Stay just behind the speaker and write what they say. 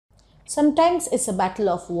Sometimes it's a battle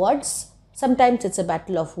of words, sometimes it's a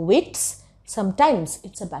battle of wits, sometimes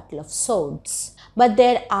it's a battle of swords. But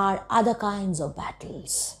there are other kinds of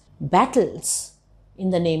battles. Battles in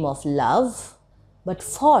the name of love, but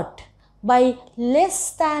fought by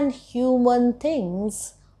less than human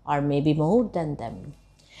things, or maybe more than them.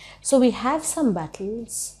 So we have some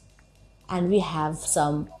battles and we have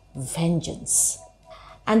some vengeance.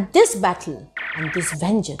 And this battle and this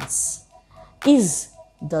vengeance is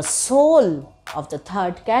the soul of the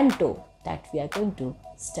third canto that we are going to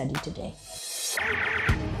study today.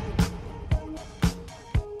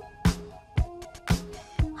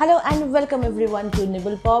 Hello and welcome everyone to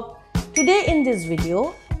Nibblepop. Today in this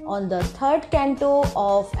video on the third canto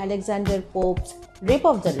of Alexander Pope's Rape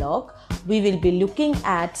of the Lock, we will be looking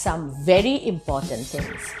at some very important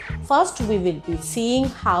things. First, we will be seeing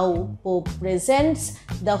how Pope presents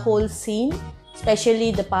the whole scene,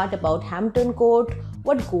 especially the part about Hampton Court,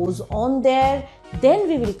 what goes on there. Then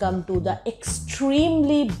we will come to the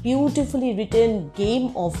extremely beautifully written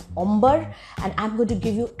game of Ombre, and I'm going to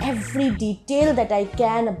give you every detail that I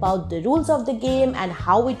can about the rules of the game and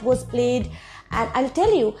how it was played. And I'll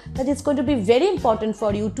tell you that it's going to be very important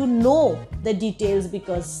for you to know the details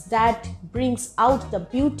because that brings out the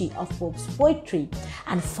beauty of Pope's poetry.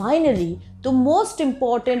 And finally, the most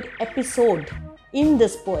important episode in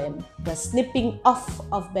this poem, the snipping off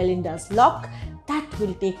of Belinda's lock, that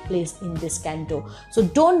will take place in this canto. So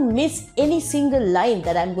don't miss any single line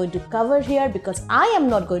that I'm going to cover here because I am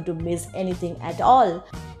not going to miss anything at all.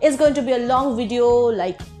 It's going to be a long video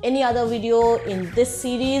like any other video in this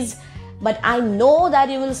series. But I know that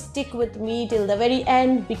you will stick with me till the very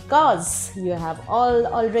end because you have all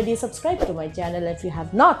already subscribed to my channel. If you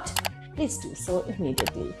have not, please do so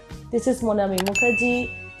immediately. This is Monami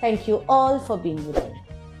Mukherjee. Thank you all for being with me.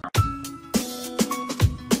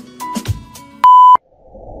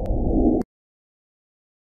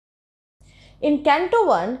 In Canto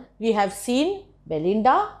 1, we have seen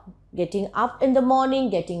Belinda getting up in the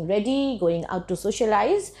morning, getting ready, going out to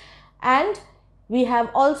socialize, and we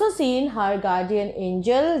have also seen her guardian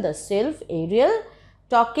angel, the sylph Ariel,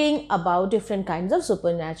 talking about different kinds of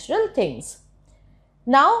supernatural things.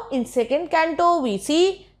 Now, in second canto, we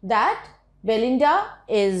see that Belinda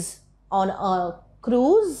is on a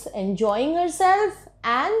cruise, enjoying herself,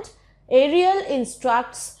 and Ariel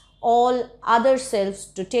instructs all other sylphs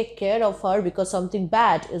to take care of her because something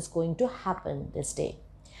bad is going to happen this day.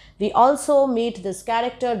 We also meet this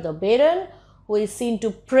character, the Brabourne, who is seen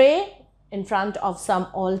to pray in front of some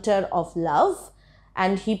altar of love,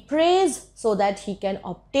 and he prays so that he can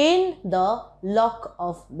obtain the lock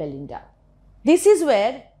of Belinda. This is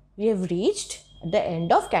where we have reached at the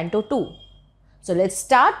end of Canto 2. So let's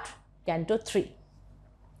start Canto 3.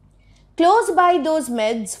 Close by those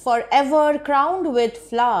meads forever crowned with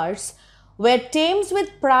flowers, where Thames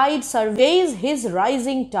with pride surveys his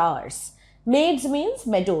rising towers. Meads means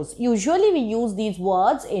meadows. Usually we use these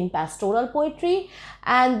words in pastoral poetry,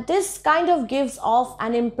 and this kind of gives off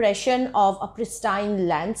an impression of a pristine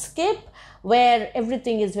landscape where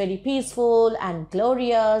everything is very peaceful and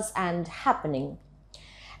glorious and happening.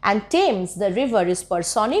 And Thames, the river, is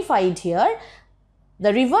personified here.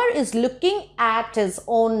 The river is looking at his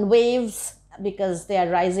own waves because they are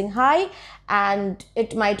rising high, and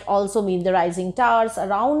it might also mean the rising towers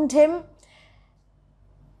around him.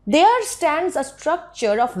 There stands a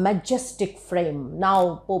structure of majestic frame.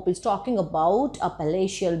 Now, Pope is talking about a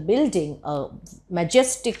palatial building, a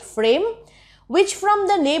majestic frame, which from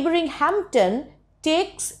the neighboring Hampton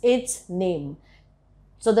takes its name.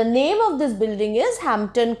 So, the name of this building is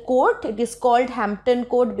Hampton Court. It is called Hampton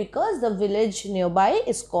Court because the village nearby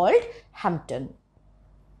is called Hampton.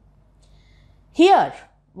 Here,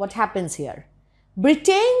 what happens here?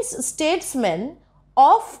 Britain's statesmen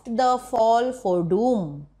oft the fall for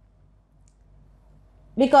doom.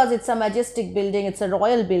 Because it's a majestic building, it's a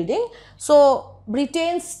royal building. So,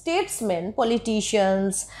 Britain's statesmen,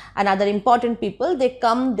 politicians and other important people, they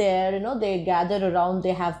come there, they gather around,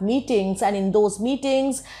 they have meetings, and in those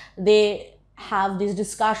meetings, they have these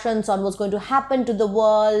discussions on what's going to happen to the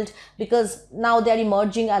world because now they are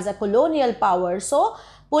emerging as a colonial power. So,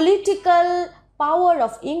 political power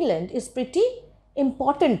of England is pretty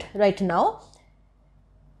important right now.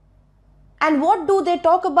 And what do they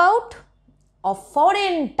talk about? Of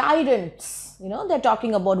foreign tyrants, they're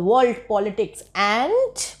talking about world politics,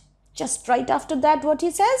 and just right after that what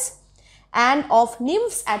he says, and of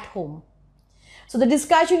nymphs at home. So the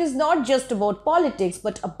discussion is not just about politics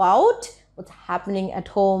but about what's happening at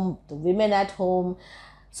home, the women at home.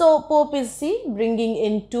 So Pope is bringing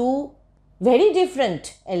in two very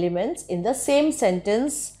different elements in the same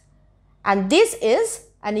sentence, and this is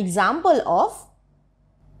an example of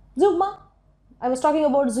zeugma. I was talking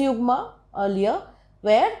about zeugma earlier,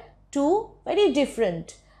 where two very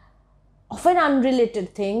different, often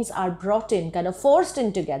unrelated things are brought in, kind of forced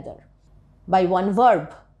in together by one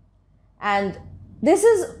verb. And this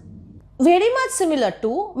is very much similar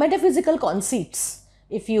to metaphysical conceits.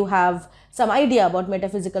 If you have some idea about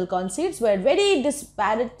metaphysical conceits, where very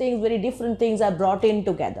disparate things, very different things are brought in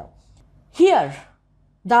together. Here,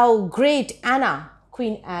 thou great Anna,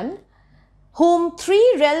 Queen Anne, whom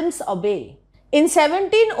three realms obey. In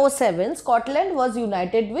 1707, Scotland was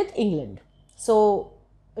united with England. So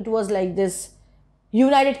it was like this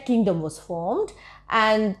United Kingdom was formed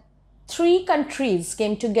and three countries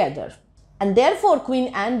came together. And therefore,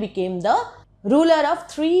 Queen Anne became the ruler of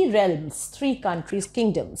three realms, three countries,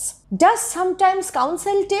 kingdoms. Does sometimes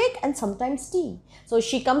counsel take and sometimes tea. So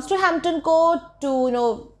she comes to Hampton Court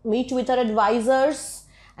to, meet with her advisors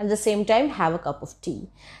and at the same time have a cup of tea.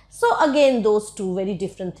 So again, those two very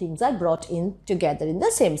different things are brought in together in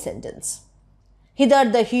the same sentence. Hither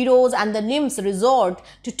the heroes and the nymphs resort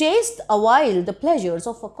to taste awhile the pleasures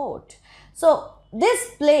of a court. So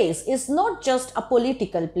this place is not just a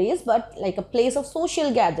political place, but like a place of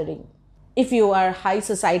social gathering. If you are high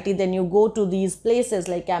society, then you go to these places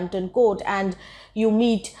like Hampton Court and you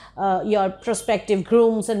meet your prospective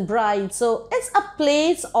grooms and brides. So it's a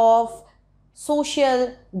place of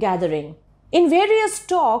social gathering. In various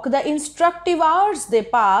talk, the instructive hours they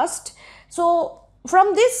passed. So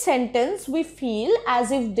from this sentence, we feel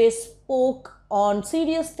as if they spoke on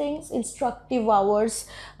serious things, instructive hours,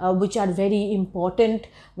 which are very important,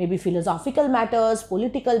 maybe philosophical matters,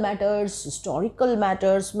 political matters, historical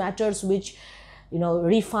matters, matters which,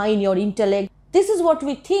 refine your intellect. This is what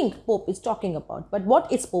we think Pope is talking about. But what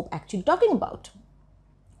is Pope actually talking about?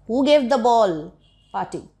 Who gave the ball?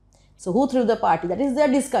 Party. So who threw the party? That is their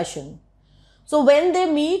discussion. So when they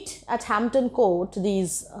meet at Hampton Court,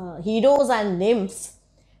 these heroes and nymphs,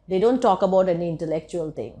 they don't talk about any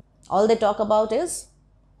intellectual thing. All they talk about is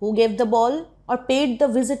who gave the ball or paid the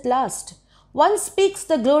visit last. One speaks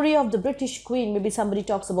the glory of the British Queen. Maybe somebody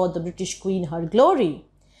talks about the British Queen, her glory.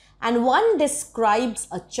 And one describes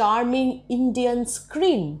a charming Indian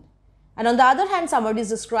screen. And on the other hand, somebody is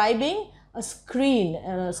describing a screen.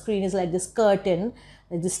 A screen is like this curtain,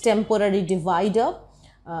 like this temporary divider.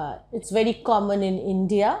 It's very common in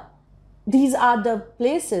India. These are the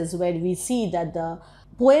places where we see that the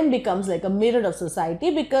poem becomes like a mirror of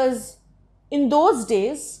society, because in those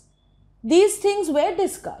days, these things were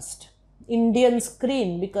discussed. Indian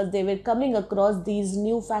screen, because they were coming across these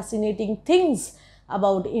new fascinating things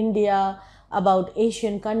about India, about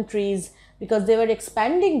Asian countries, because they were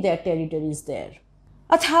expanding their territories there.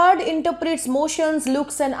 A third interprets motions,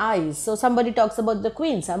 looks and eyes. So somebody talks about the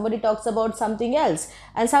queen, somebody talks about something else,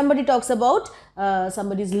 and somebody talks about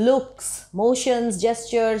somebody's looks, motions,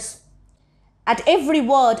 gestures. At every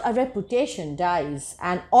word, a reputation dies,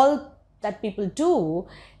 and all that people do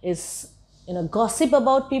is, gossip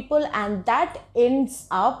about people, and that ends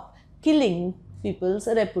up killing people's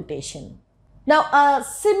reputation. Now, a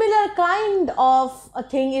similar kind of a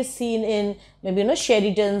thing is seen in maybe,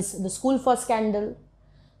 Sheridan's The School for Scandal.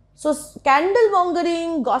 So, scandal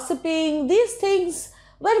mongering, gossiping, these things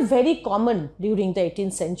were very common during the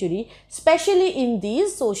 18th century, especially in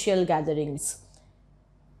these social gatherings.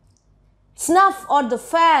 Snuff or the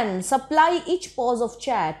fan supply each pause of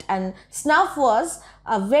chat, and snuff was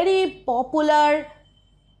a very popular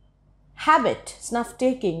habit, snuff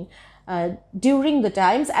taking, during the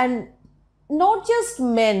times, and not just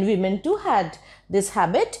men, women too had this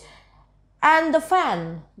habit. And the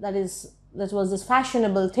fan, that was this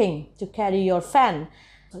fashionable thing to carry your fan.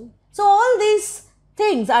 So all these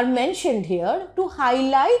things are mentioned here to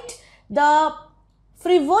highlight the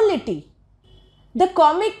frivolity, the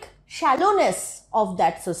comic shallowness of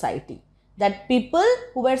that society, that people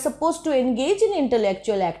who were supposed to engage in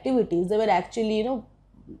intellectual activities, they were actually,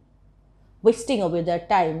 wasting away their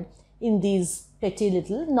time in these petty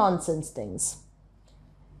little nonsense things.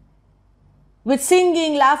 With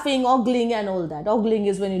singing, laughing, ogling and all that. Ogling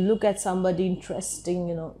is when you look at somebody interesting,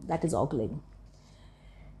 that is ogling.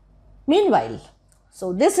 Meanwhile,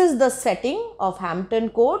 so this is the setting of Hampton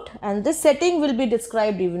Court, and this setting will be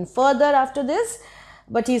described even further after this.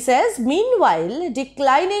 But he says, meanwhile,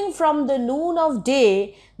 declining from the noon of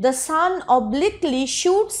day, the sun obliquely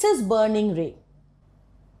shoots his burning ray.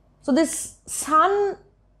 So this sun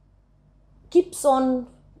keeps on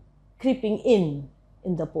creeping in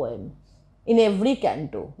the poem. In every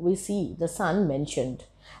canto, we see the sun mentioned.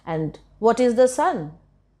 And what is the sun?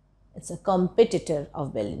 It's a competitor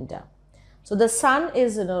of Belinda. So the sun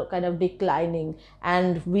is, kind of declining,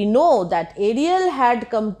 and we know that Ariel had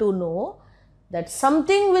come to know that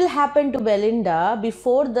something will happen to Belinda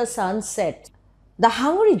before the sun sets. The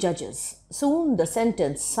hungry judges soon the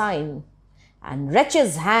sentence sign, and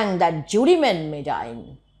wretches hang that jurymen may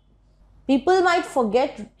dine. People might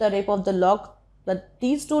forget the rape of the lock, but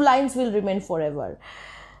these two lines will remain forever.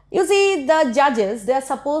 You see, the judges, they are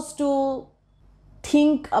supposed to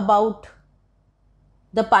think about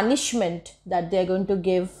the punishment that they are going to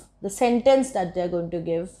give, the sentence that they are going to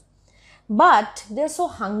give. But they are so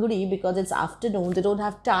hungry because it's afternoon, they don't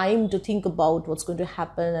have time to think about what's going to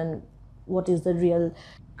happen and what is the real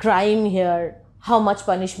crime here, how much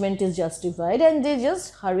punishment is justified, and they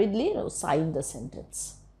just hurriedly sign the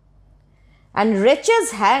sentence. And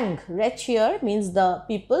wretches hang. Wretch here means the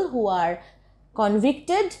people who are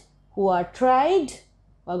convicted, who are tried,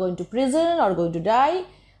 who are going to prison or going to die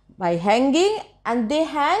by hanging, and they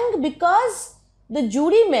hang because the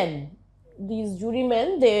jurymen, these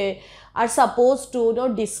jurymen, they are supposed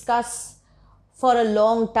to discuss for a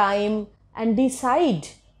long time and decide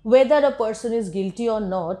whether a person is guilty or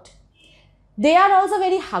not. They are also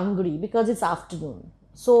very hungry because it's afternoon.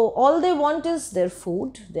 So all they want is their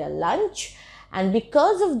food, their lunch, and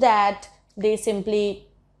because of that, they simply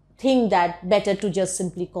think that better to just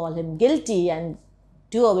simply call him guilty and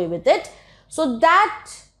do away with it. So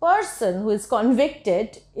that person who is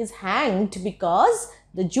convicted is hanged because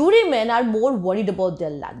the jurymen are more worried about their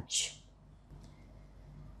lunch.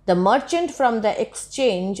 The merchant from the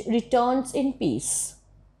exchange returns in peace.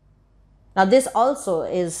 Now this also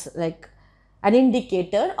is like an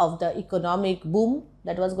indicator of the economic boom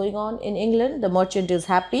that was going on in England. The merchant is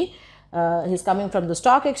happy. He's coming from the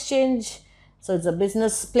stock exchange, so it's a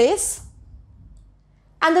business place.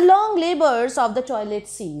 And the long labors of the toilet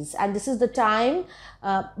cease, and this is the time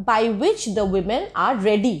by which the women are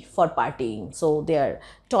ready for partying. So their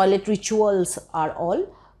toilet rituals are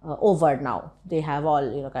all over now. They have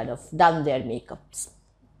all kind of done their makeups.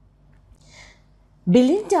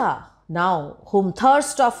 Belinda, now whom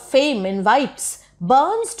thirst of fame invites,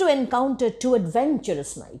 burns to encounter two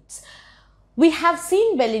adventurous knights. We have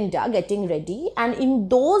seen Belinda getting ready, and in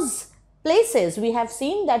those places we have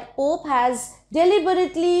seen that Pope has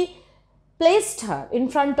deliberately placed her in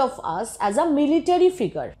front of us as a military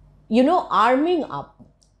figure, arming up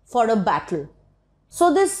for a battle.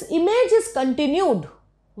 So this image is continued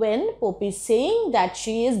when Pope is saying that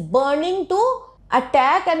she is burning to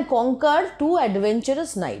attack and conquer two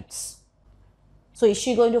adventurous knights. So is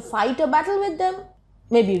she going to fight a battle with them?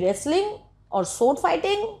 Maybe wrestling or sword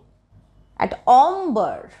fighting? At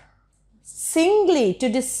Ombre, singly to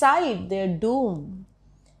decide their doom.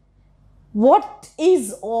 What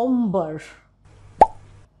is Ombre?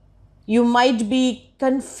 You might be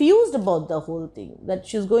confused about the whole thing, that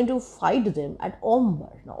she's going to fight them at Ombre.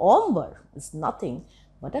 Now, Ombre is nothing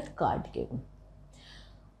but a card game.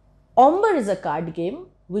 Ombre is a card game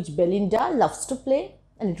which Belinda loves to play,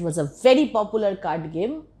 and it was a very popular card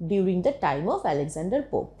game during the time of Alexander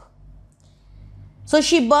Pope. So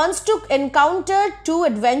she burns to encounter two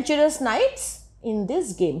adventurous knights in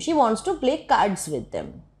this game. She wants to play cards with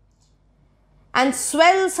them, and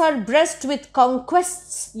swells her breast with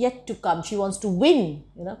conquests yet to come. She wants to win,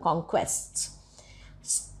 conquests.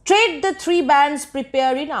 Straight the three bands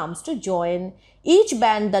prepare in arms to join, each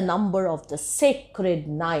band the number of the sacred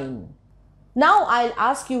 9. Now I'll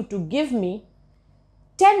ask you to give me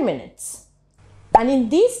 10 minutes. And in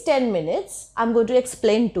these 10 minutes, I'm going to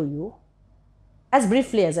explain to you, as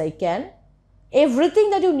briefly as I can, everything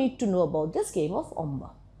that you need to know about this game of Ombre.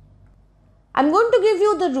 I'm going to give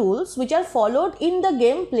you the rules which are followed in the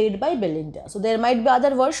game played by Belinda. So there might be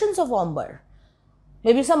other versions of Ombre,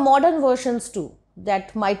 maybe some modern versions too,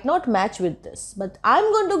 that might not match with this. But I'm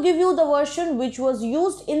going to give you the version which was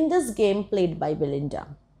used in this game played by Belinda.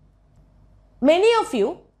 Many of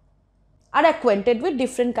you are acquainted with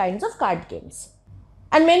different kinds of card games,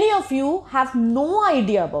 and many of you have no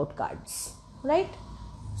idea about cards, right?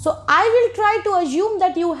 So I will try to assume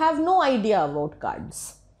that you have no idea about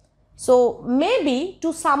cards. So maybe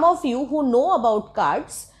to some of you who know about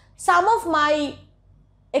cards, some of my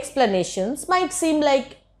explanations might seem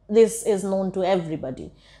like this is known to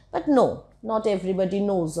everybody. But no, not everybody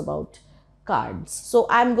knows about cards. So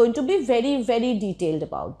I'm going to be very, very detailed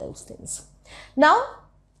about those things. Now,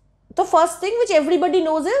 the first thing which everybody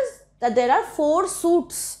knows is that there are 4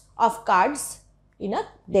 suits of cards in a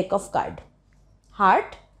deck of cards: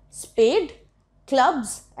 heart, spade,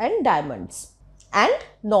 clubs and diamonds. And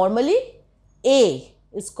normally A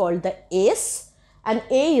is called the ace, and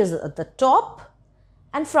A is at the top,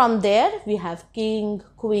 and from there we have king,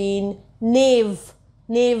 queen, knave,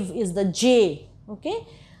 knave is the J, okay,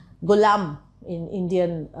 Gulam in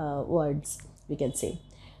Indian words we can say.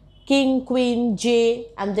 King, queen, J,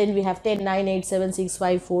 and then we have 10, 9, 8, 7, 6,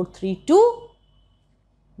 5, 4, 3, 2,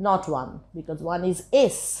 not 1 because 1 is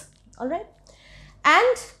ace, alright.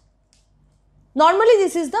 And normally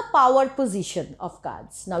this is the power position of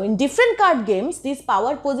cards. Now in different card games these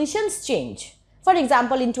power positions change. For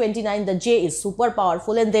example, in 29 the J is super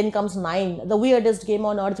powerful and then comes 9, the weirdest game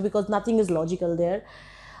on earth because nothing is logical there.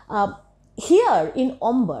 Here in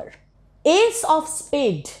Ombre, ace of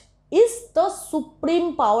spade is the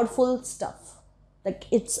supreme powerful stuff. Like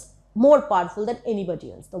it's more powerful than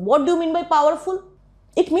anybody else. So what do you mean by powerful?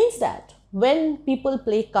 It means that when people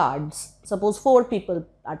play cards, suppose 4 people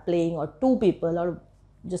are playing or 2 people or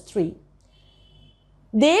just 3,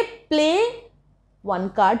 they play 1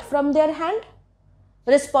 card from their hand,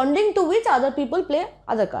 responding to which other people play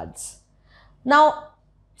other cards. Now,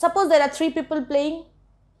 suppose there are 3 people playing,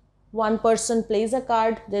 1 person plays a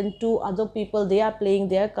card, then 2 other people, they are playing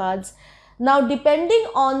their cards. Now, depending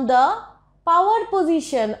on the power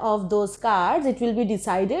position of those cards, it will be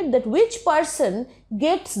decided that which person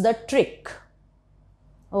gets the trick.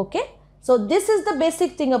 Okay. So, this is the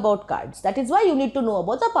basic thing about cards. That is why you need to know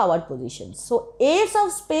about the power positions. So, ace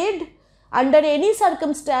of spade under any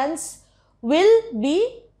circumstance will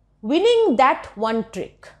be winning that one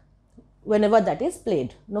trick whenever that is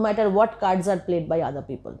played, no matter what cards are played by other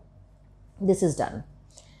people. This is done.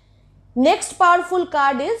 Next powerful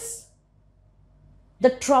card is the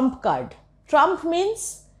trump card. Trump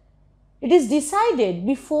means it is decided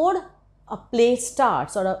before a play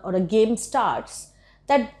starts or a game starts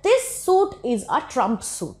that this suit is a trump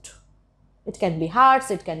suit. It can be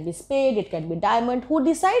hearts, it can be spade, it can be diamond. Who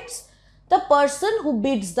decides? The person who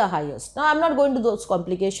bids the highest. Now, I am not going to those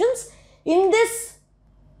complications. In this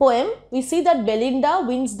poem, we see that Belinda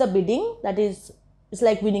wins the bidding, that is, it's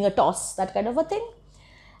like winning a toss, that kind of a thing.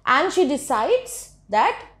 And she decides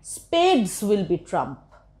that spades will be trump.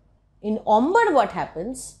 In Ombre, what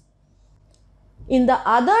happens? In the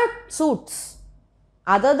other suits,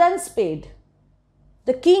 other than spade,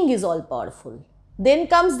 the king is all powerful. Then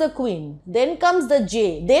comes the queen, then comes the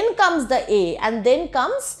J, then comes the A, and then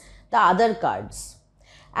comes the other cards.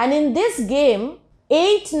 And in this game,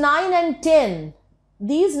 8, 9 and 10,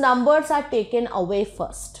 these numbers are taken away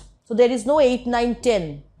first. So, there is no 8, 9,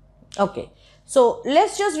 10. Okay. So,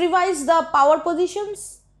 let's just revise the power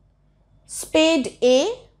positions. Spade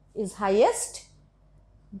A is highest.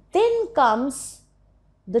 Then comes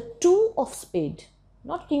the 2 of spade.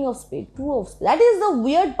 Not king of spade, 2 of spade. That is the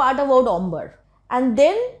weird part about Ombre. And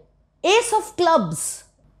then ace of clubs.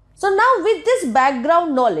 So now with this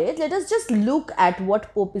background knowledge, let us just look at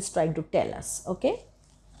what Pope is trying to tell us, okay?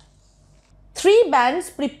 3 bands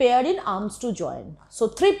prepare in arms to join. So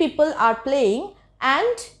 3 people are playing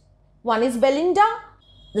and one is Belinda,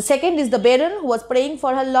 the second is the Baron who was praying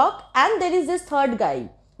for her lock, and there is this third guy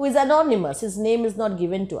who is anonymous, his name is not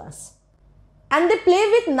given to us. And they play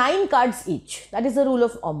with 9 cards each, that is the rule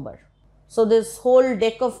of Ombre. So this whole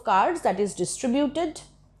deck of cards that is distributed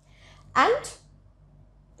and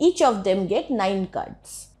each of them get 9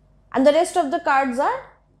 cards and the rest of the cards are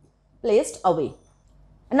placed away.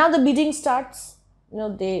 And now the bidding starts.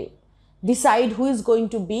 They decide who is going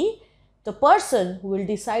to be the person who will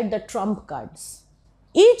decide the trump cards.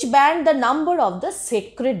 Each band the number of the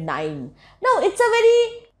sacred 9. Now it's a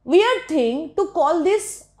very weird thing to call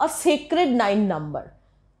this a sacred 9 number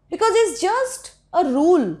because it's just a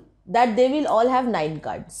rule that they will all have 9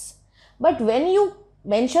 cards. But when you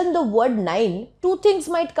mention the word 9, 2 things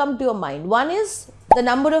might come to your mind. One is the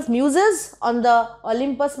number of muses on the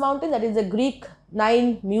Olympus mountain, that is the Greek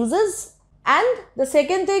 9 muses. And the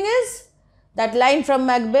second thing is that line from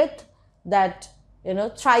Macbeth that,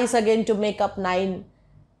 thrice again to make up 9.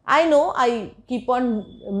 I know I keep on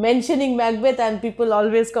mentioning Macbeth and people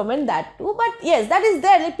always comment that too. But yes, that is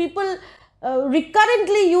there. If people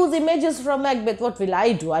recurrently use images from Macbeth, what will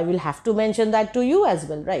I do? I will have to mention that to you as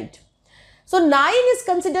well, right? So 9 is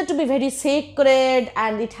considered to be very sacred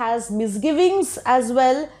and it has misgivings as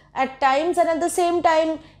well at times, and at the same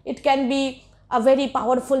time it can be a very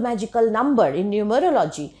powerful magical number in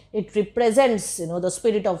numerology. It represents, the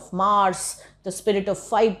spirit of Mars, the spirit of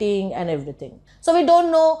fighting and everything. So we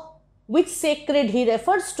don't know which sacred he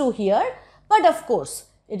refers to here, but of course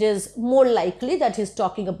it is more likely that he is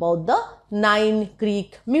talking about the 9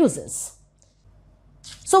 Greek muses.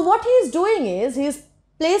 So what he is doing is he is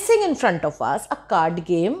placing in front of us a card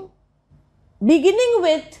game beginning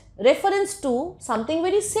with reference to something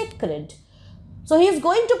very sacred. So he is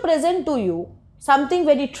going to present to you something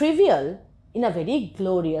very trivial in a very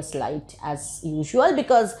glorious light as usual,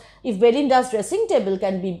 because if Belinda's dressing table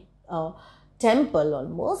can be a temple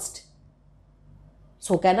almost,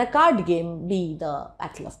 so can a card game be the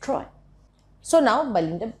Battle of Troy. So now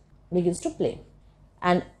Belinda begins to play,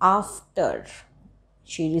 and after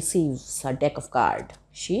she receives her deck of cards,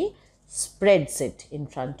 she spreads it in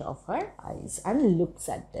front of her eyes and looks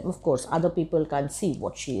at them. Of course, other people can't see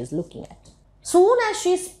what she is looking at. Soon as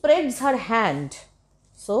she spreads her hand,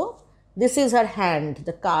 so this is her hand,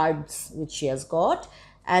 the cards which she has got,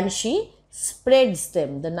 and she spreads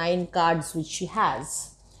them, the 9 cards which she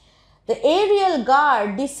has. The aerial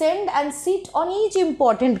guard descend and sit on each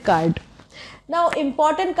important card. Now,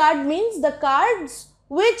 important card means the cards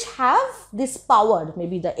which have this power,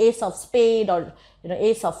 maybe the ace of spade or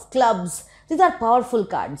ace of clubs. These are powerful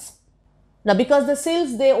cards. Now, because the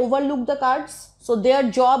sylphs, they overlook the cards, so their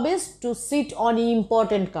job is to sit on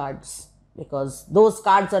important cards, because those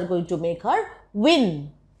cards are going to make her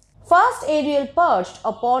win. First, Ariel perched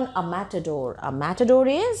upon a matador. A matador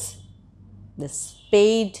is the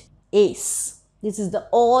spade ace. This is the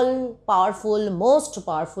all-powerful, most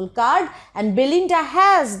powerful card, and Belinda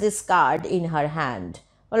has this card in her hand.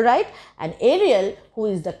 Alright, and Ariel, who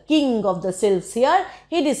is the king of the sylphs here,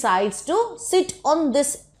 he decides to sit on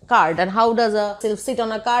this card. And how does a sylph sit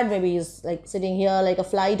on a card? Maybe he's like sitting here like a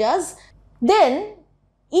fly does. Then,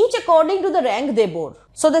 each according to the rank they bore.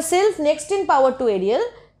 So, the sylph next in power to Ariel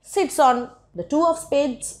sits on the 2 of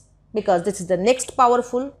spades, because this is the next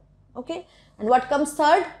powerful. Okay, and what comes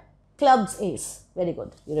third? Clubs ace. Very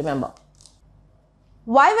good, you remember.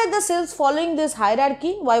 Why were the sylphs following this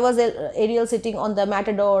hierarchy? Why was Ariel sitting on the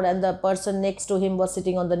matador and the person next to him was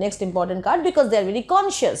sitting on the next important card? Because they are very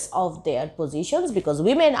conscious of their positions, because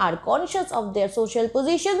women are conscious of their social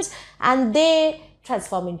positions and they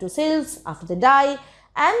transform into sylphs after they die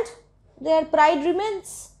and their pride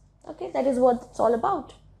remains. Okay, that is what it's all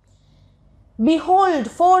about.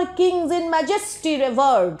 Behold, 4 kings in majesty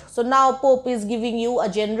revered. So now Pope is giving you a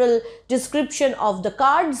general description of the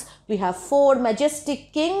cards. We have 4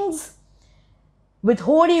 majestic kings with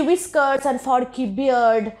hoary whiskers and forky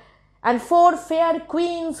beard, and 4 fair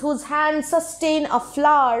queens whose hands sustain a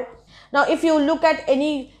flower. Now if you look at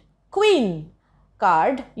any queen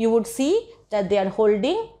card, you would see that they are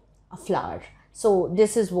holding a flower. So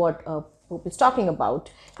this is what Pope is talking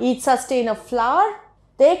about. Each sustain a flower,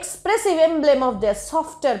 the expressive emblem of their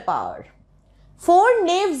softer power. 4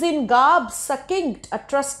 knaves in garb succinct a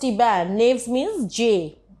trusty band. Knaves means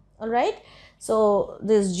J. Alright. So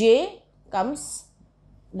this J comes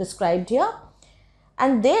described here.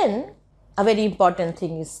 And then a very important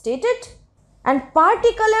thing is stated. And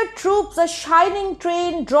parti-colored troops, a shining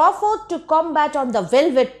train, draw forth to combat on the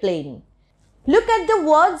velvet plain. Look at the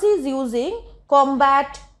words he is using.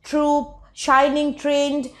 Combat, troop, shining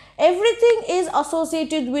trained, everything is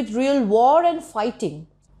associated with real war and fighting.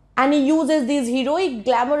 And he uses these heroic,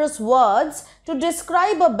 glamorous words to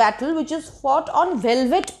describe a battle which is fought on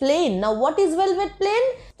velvet plain. Now, what is velvet plain?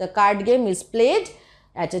 The card game is played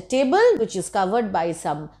at a table which is covered by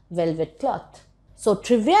some velvet cloth. So,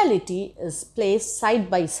 triviality is placed side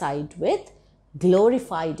by side with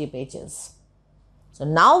glorified images. So,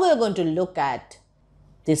 now we are going to look at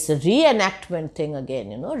this reenactment thing again,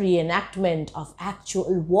 reenactment of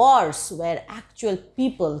actual wars where actual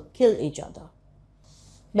people kill each other.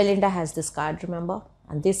 Belinda has this card, remember,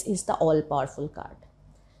 and this is the all-powerful card.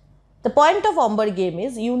 The point of Ombre game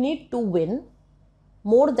is you need to win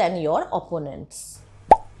more than your opponents.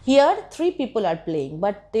 Here, 3 people are playing,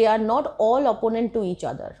 but they are not all opponent to each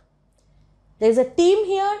other. There is a team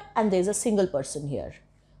here and there is a single person here.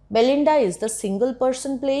 Belinda is the single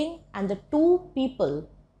person playing, and the 2 people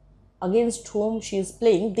against whom she is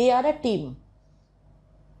playing, they are a team.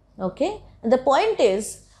 Okay, and the point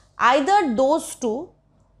is either those 2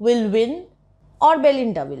 will win or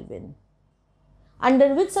Belinda will win.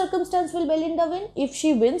 Under which circumstance will Belinda win? If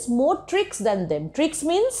she wins more tricks than them. Tricks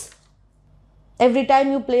means every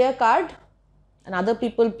time you play a card and other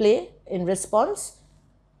people play in response,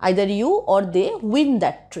 either you or they win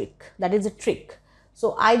that trick. That is a trick.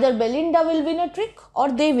 So either Belinda will win a trick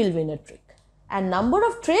or they will win a trick. And number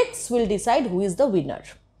of tricks will decide who is the winner.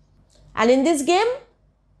 And in this game,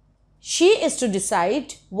 she is to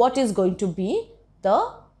decide what is going to be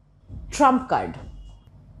the trump card.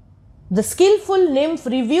 The skillful nymph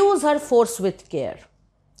reviews her force with care.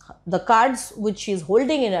 The cards which she is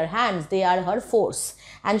holding in her hands, they are her force.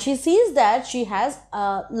 And she sees that she has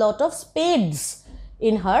a lot of spades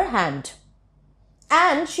in her hand.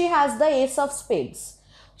 And she has the ace of spades.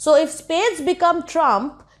 So if spades become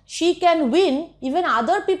trump, she can win even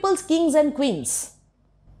other people's kings and queens,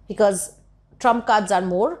 because trump cards are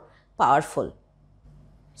more powerful.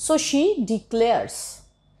 So she declares,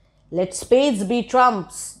 "Let spades be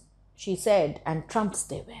trumps," she said, and trumps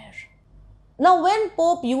they were. Now when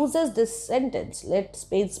Pope uses this sentence, "Let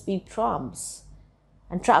spades be trumps,"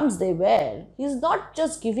 and trumps they were, he is not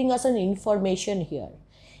just giving us an information here.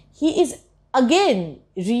 He is again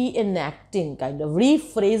reenacting, kind of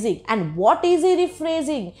rephrasing. And what is he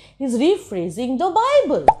rephrasing? He's rephrasing the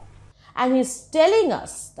Bible. And he's telling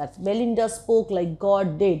us that Belinda spoke like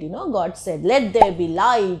God did. God said, "Let there be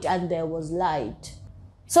light," and there was light.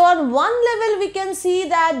 So on one level, we can see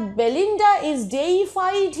that Belinda is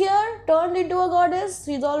deified here, turned into a goddess.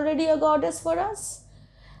 She's already a goddess for us.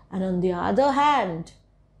 And on the other hand,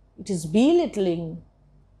 it is belittling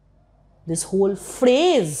this whole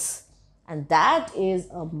phrase. And that is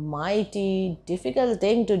a mighty difficult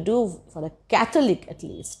thing to do for a Catholic at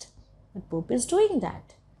least. The Pope is doing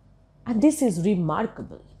that. And this is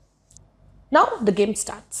remarkable. Now the game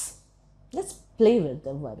starts. Let's play with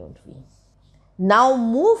them, why don't we? Now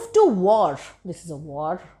move to war. This is a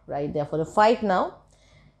war right there for the fight now.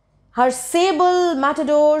 Her sable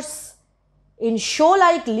matadors in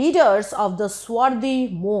show-like leaders of the swarthy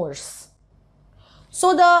Moors.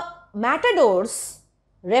 So the matadors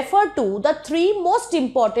refer to the three most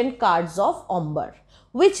important cards of Ombre,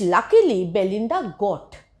 which luckily Belinda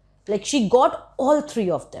got. Like she got all three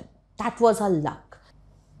of them. That was her luck.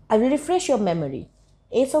 I will refresh your memory.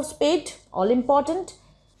 Ace of spade, all important.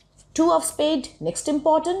 Two of spade, next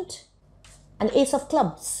important. And ace of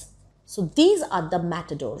clubs. So these are the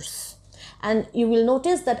matadors. And you will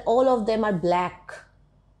notice that all of them are black.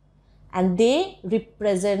 And they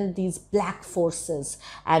represent these black forces.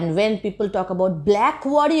 And when people talk about black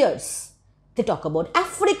warriors, they talk about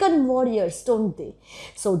African warriors, don't they?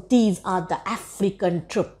 So these are the African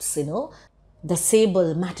troops, the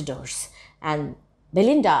sable matadors. And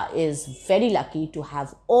Belinda is very lucky to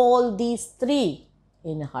have all these three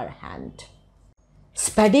in her hand.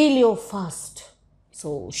 Spadillo first.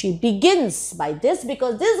 So she begins by this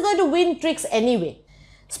because this is going to win tricks anyway.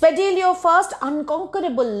 Spadillo first,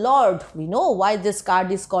 unconquerable lord. We know why this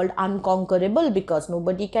card is called unconquerable, because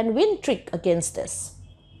nobody can win trick against this.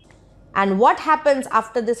 And what happens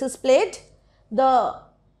after this is played? The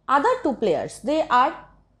other two players, they are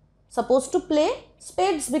supposed to play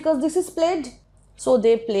spades because this is played. So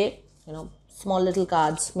they play, small little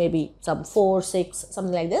cards, maybe some 4, 6,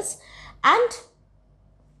 something like this. And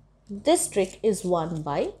this trick is won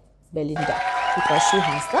by Belinda because she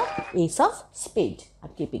has the ace of spade.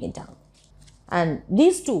 I'm keeping it down. And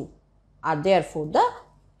these two are therefore the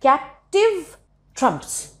captive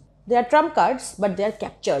trumps. They are trump cards, but they are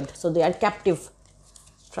captured. So they are captive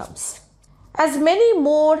trumps. As many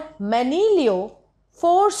more Manilio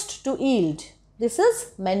forced to yield. This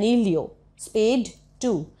is Manilio, spade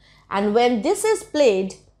 2. And when this is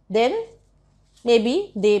played, then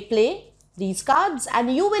maybe they play these cards,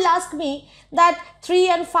 and you will ask me that 3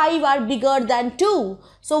 and 5 are bigger than 2.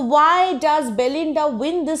 So why does Belinda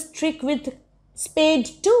win this trick with spade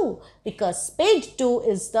 2? Because spade 2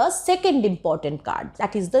 is the second important card.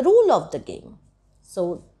 That is the rule of the game.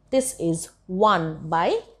 So this is won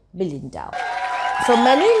by Belinda. So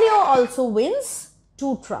Manilio also wins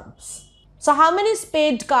 2 trumps. So how many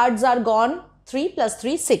spade cards are gone? 3 plus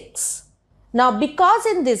 3, 6. Now because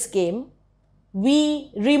in this game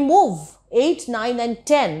we remove 8, 9 and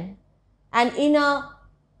 10, and in a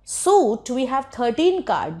suit we have 13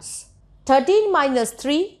 cards. 13 minus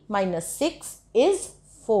 3 minus 6 is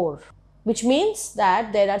 4, which means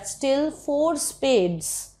that there are still 4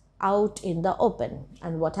 spades out in the open.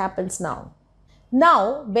 And what happens now?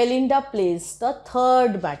 Now Belinda plays the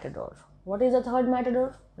third matador. What is the third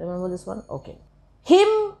matador? Remember this one? Okay.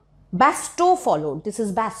 Him Basto followed. This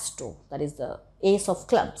is Basto, that is the ace of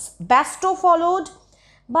clubs. Basto followed,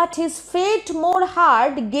 but his fate more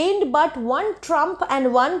hard gained but 1 trump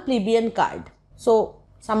and 1 plebeian card. So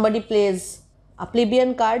somebody plays a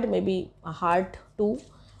plebeian card, maybe a heart 2,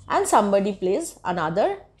 and somebody plays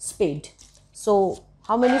another spade. So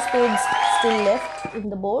how many spades still left in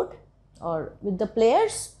the board or with the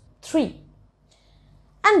players? 3.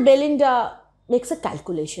 And Belinda makes a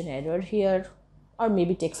calculation error here, or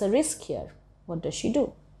maybe takes a risk here. What does she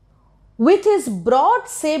do? With his broad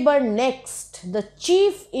sabre next, the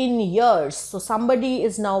chief in years. So somebody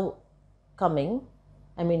is now coming.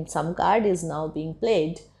 Some card is now being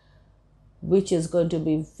played, which is going to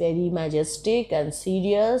be very majestic and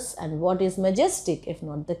serious. And what is majestic if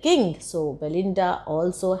not the king? So Belinda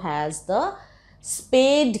also has the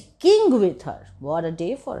spade king with her. What a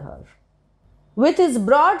day for her. With his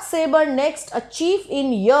broad sabre next, a chief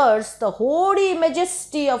in years, the hoary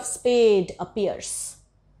majesty of spade appears.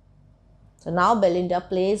 So now Belinda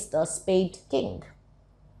plays the spade king.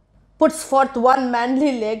 Puts forth one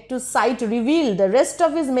manly leg to sight revealed, the rest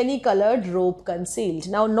of his many-coloured robe concealed.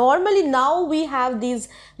 Now normally now we have these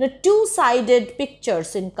two-sided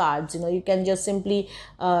pictures in cards. You can just simply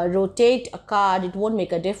rotate a card, it won't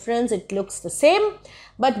make a difference, it looks the same.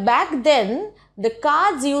 But back then the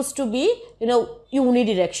cards used to be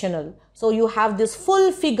unidirectional. So you have this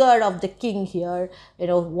full figure of the king here,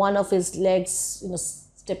 one of his legs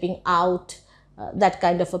stepping out. That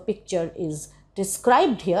kind of a picture is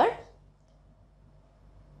described here.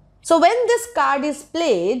 So when this card is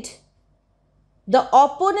played, the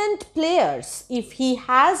opponent players, if he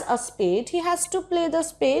has a spade, he has to play the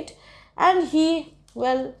spade, and he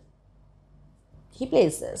plays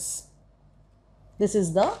this. This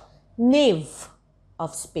is the knave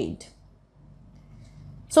of spade.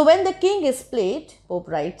 So when the king is played, Pope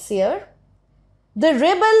writes here, the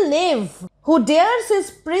rebel knave who dares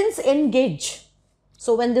his prince engage.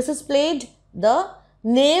 So when this is played, the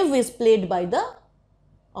knave is played by the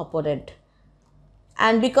opponent,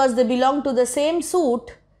 and because they belong to the same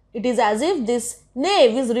suit, it is as if this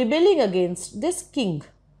knave is rebelling against this king.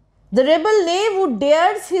 The rebel knave who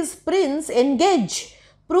dares his prince engage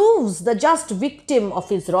proves the just victim of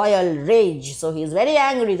his royal rage. So he is very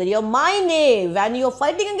angry that you're my knave and you're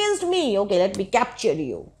fighting against me. Okay, let me capture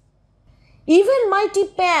you. Even mighty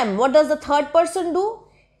Pam, what does the third person do?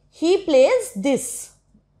 He plays this.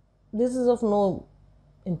 This is of no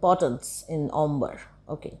importance in Ombre.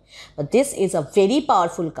 Okay, but this is a very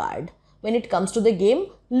powerful card when it comes to the game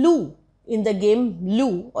Loo. In the game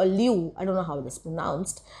Loo or Liu, I don't know how it is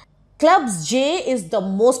pronounced, clubs J is the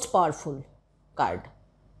most powerful card.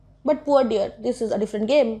 But poor dear, this is a different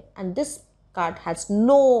game and this card has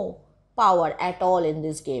no power at all in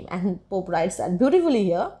this game. And Pope writes that beautifully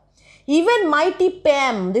here. Even mighty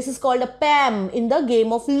Pam, this is called a Pam in the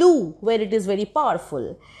game of Loo, where it is very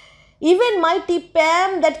powerful. Even mighty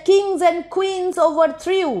Pam that kings and queens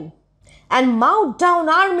overthrew and mowed down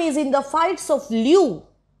armies in the fights of Liu.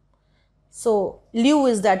 So Liu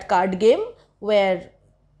is that card game where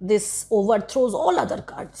this overthrows all other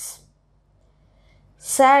cards.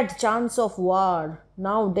 Sad chance of war,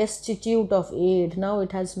 now destitute of aid, now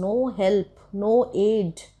it has no help, no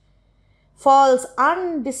aid. Falls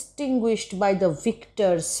undistinguished by the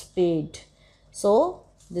victor's spade. So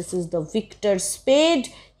this is the victor's spade.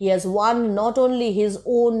 He has won not only his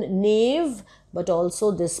own knave, but also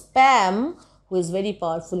this Pam, who is very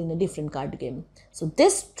powerful in a different card game. So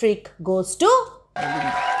this trick goes to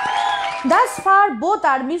Belinda. Thus far, both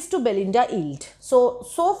armies to Belinda yield. So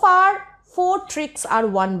far, 4 tricks are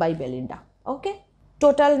won by Belinda. Okay.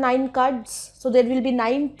 Total 9 cards. So there will be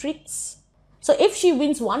 9 tricks. So if she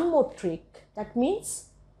wins one more trick, that means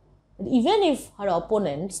that even if her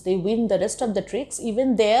opponents, they win the rest of the tricks,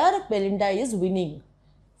 even there Belinda is winning.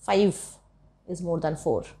 5 is more than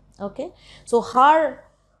 4. Okay. So her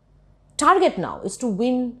target now is to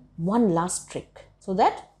win one last trick so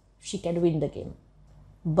that she can win the game.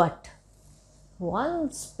 But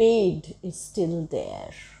one spade is still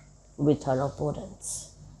there with her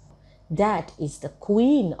opponents. That is the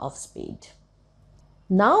queen of spade.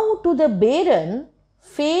 Now to the baron,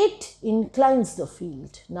 fate inclines the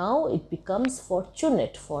field. Now it becomes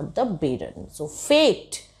fortunate for the baron. So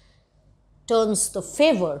fate turns the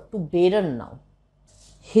favor to baron now.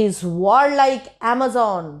 His warlike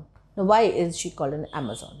Amazon. Now why is she called an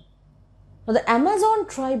Amazon? Now the Amazon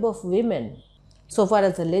tribe of women, so far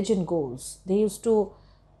as the legend goes, they used to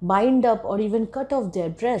bind up or even cut off their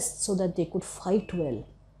breasts so that they could fight well.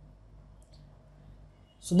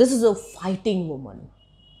 So this is a fighting woman.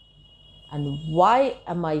 And why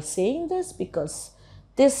am I saying this? Because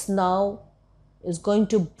this now is going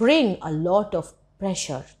to bring a lot of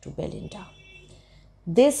pressure to Belinda.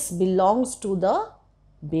 This belongs to the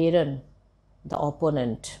baron, the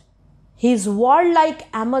opponent. His warlike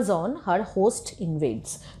Amazon, her host,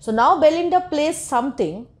 invades. So now Belinda plays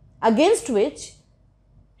something against which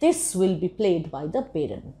this will be played by the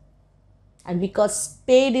baron. And because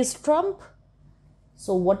spade is trump,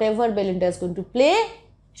 so whatever Belinda is going to play,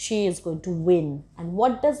 she is going to win. And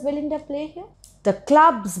what does Belinda play here? The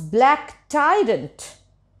club's black tyrant.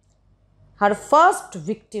 Her first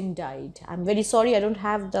victim died. I'm very sorry, I don't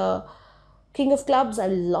have the king of clubs. I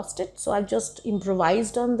lost it. So I've just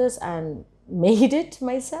improvised on this and made it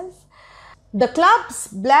myself. The club's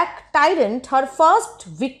black tyrant, her first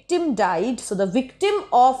victim died. So the victim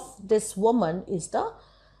of this woman is the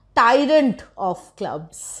tyrant of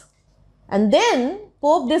clubs. And then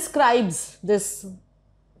Pope describes this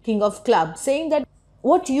king of clubs, saying that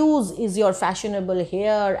What use is your fashionable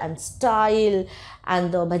hair and style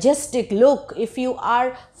and the majestic look if you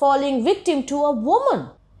are falling victim to a woman?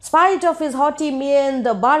 Spite of his haughty mien,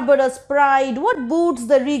 the barbarous pride, what boots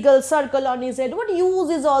the regal circle on his head? What use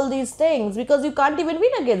is all these things? Because you can't even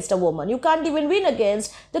win against a woman. You can't even win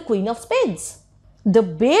against the Queen of Spades. The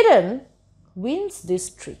Baron wins this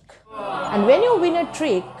trick. And when you win a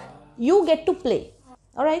trick, you get to play.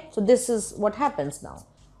 Alright, so this is what happens now.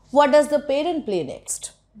 What does the Baron play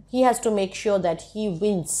next? He has to make sure that he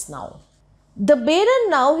wins now. The Baron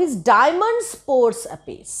now, his diamond sports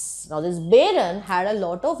apace. Now this Baron had a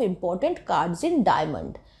lot of important cards in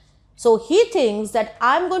diamond. So he thinks that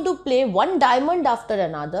I'm going to play one diamond after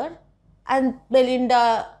another and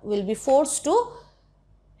Belinda will be forced to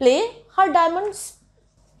play her diamonds.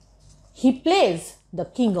 He plays the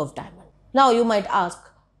King of Diamond. Now you might ask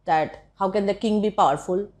that how can the king be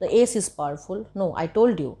powerful? The ace is powerful. No, I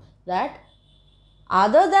told you that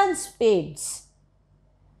other than spades,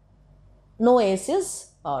 no ace is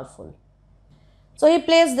powerful. So he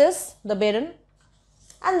plays this, the Baron,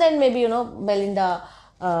 and then maybe, Belinda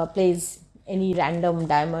plays any random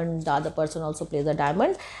diamond, the other person also plays a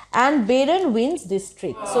diamond, and Baron wins this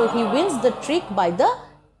trick. So he wins the trick by the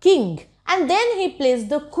king, and then he plays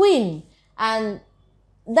the queen, and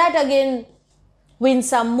that again wins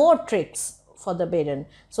some more tricks for the Baron.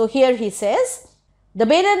 So here he says, the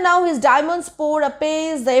Baron now his diamonds pour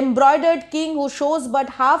apace, the embroidered king who shows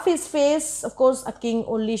but half his face. Of course, a king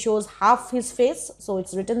only shows half his face, so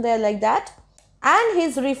it's written there like that. And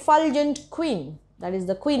his refulgent queen, that is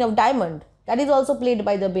the Queen of Diamond, that is also played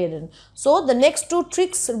by the Baron. So the next two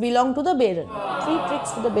tricks belong to the Baron. 3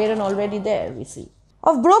 tricks to the Baron already there, we see.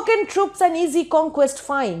 Of broken troops an easy conquest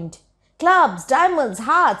find, clubs, diamonds,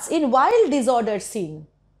 hearts in wild disordered scene.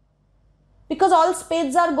 Because all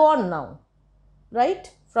spades are gone now,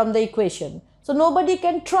 right, from the equation. So nobody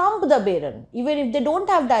can trump the Baron. Even if they don't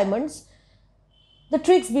have diamonds, the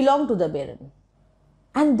tricks belong to the Baron.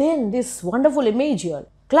 And then this wonderful image here.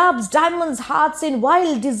 Clubs, diamonds, hearts in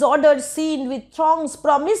wild disordered scene with throngs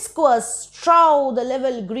promiscuous strow the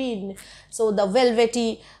level green. So the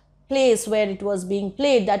velvety place where it was being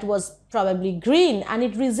played, that was probably green, and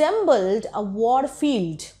it resembled a war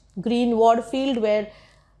field, green war field where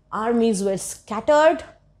armies were scattered.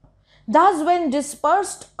 Thus when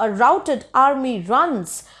dispersed a routed army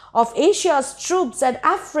runs of Asia's troops and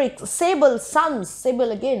Afric's sable suns,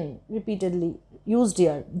 sable again repeatedly used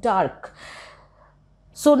here, dark.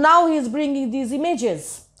 So now he is bringing these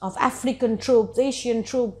images of African troops, Asian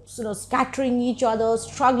troops, scattering each other,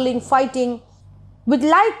 struggling, fighting. With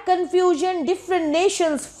like confusion, different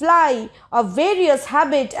nations fly of various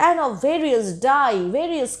habit and of various dye,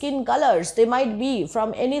 various skin colors. They might be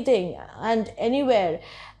from anything and anywhere,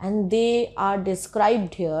 and they are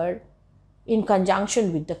described here in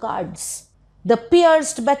conjunction with the cards. The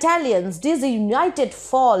pierced battalions, disunited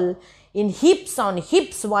fall, in heaps on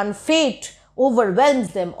heaps one fate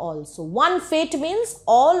overwhelms them all. So one fate means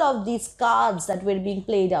all of these cards that were being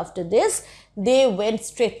played after this, they went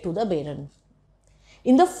straight to the Baron.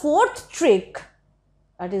 In the 4th trick,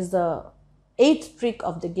 that is the 8th trick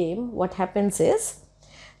of the game, what happens is,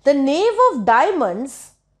 the knave of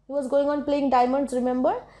diamonds, he was going on playing diamonds,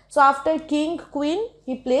 remember? So after king, queen,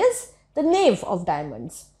 he plays the knave of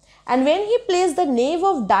diamonds. And when he plays the knave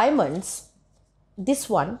of diamonds, this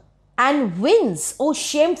one, and wins, oh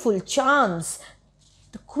shameful chance,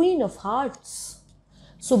 the Queen of Hearts.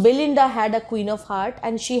 So Belinda had a Queen of Heart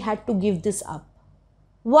and she had to give this up.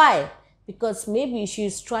 Why? Because maybe she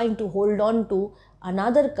is trying to hold on to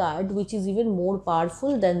another card which is even more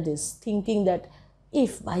powerful than this, thinking that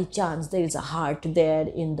if by chance there is a heart there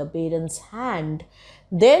in the Baron's hand,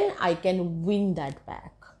 then I can win that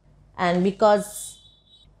back. And because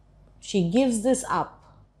she gives this up,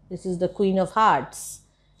 this is the Queen of Hearts.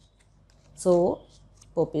 So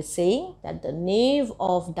Pope is saying that the knave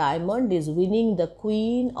of diamond is winning the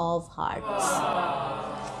Queen of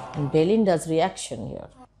Hearts. And Belinda's reaction here.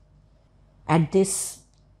 At this,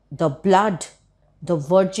 the blood, the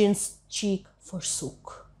virgin's cheek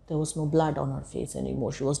forsook. There was no blood on her face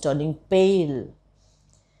anymore. She was turning pale.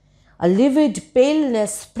 A livid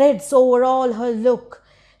paleness spreads over all her look.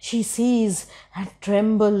 She sees and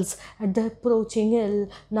trembles at the approaching ill.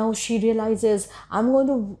 Now she realizes, I'm going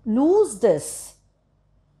to lose this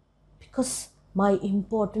because my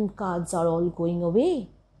important cards are all going away.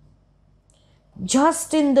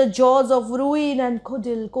 Just in the jaws of ruin and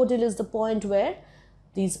Codil. Codil is the point where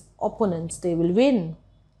these opponents, they will win.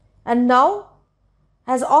 And now,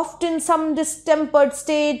 as often some distempered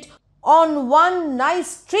state, on one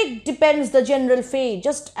nice trick depends the general fate.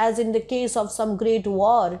 Just as in the case of some great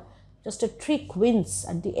war, just a trick wins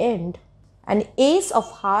at the end. An ace of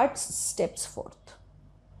hearts steps forth.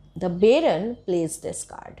 The Baron plays this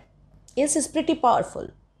card. Ace is pretty powerful,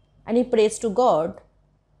 and he prays to God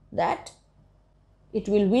that it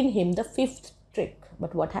will win him the fifth trick.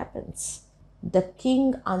 But what happens? The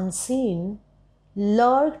king unseen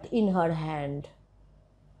lurked in her hand.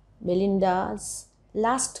 Belinda's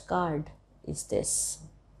last card is this.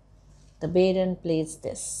 The Baron plays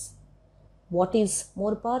this. What is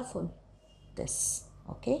more powerful? This.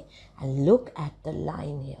 Okay? And look at the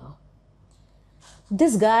line here.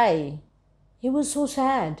 This guy, he was so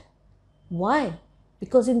sad. Why?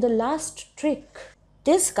 Because in the last trick,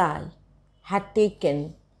 this guy had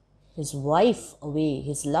taken his wife away,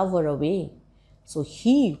 his lover away. So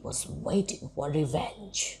he was waiting for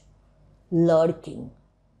revenge, lurking,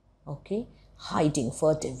 okay, hiding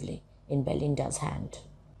furtively in Belinda's hand.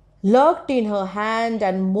 Lurked in her hand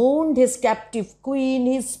and mourned his captive queen.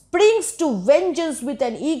 He springs to vengeance with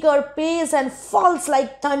an eager pace and falls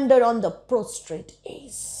like thunder on the prostrate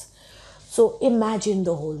ace. So imagine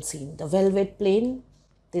the whole scene. The velvet plain,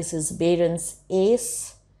 this is Baron's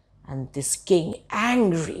ace, and this king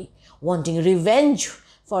angry, wanting revenge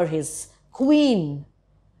for his queen,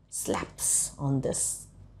 slaps on this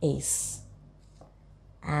ace.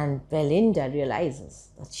 And Belinda realizes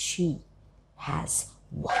that she has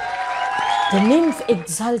won. The nymph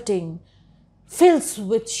exulting fills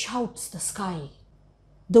with shouts the sky.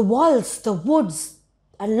 The walls, the woods,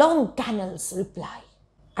 and long canals reply.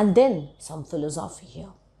 And then some philosophy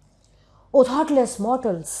here. O thoughtless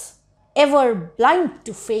mortals, ever blind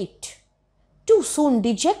to fate, too soon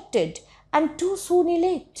dejected and too soon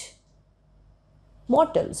elate.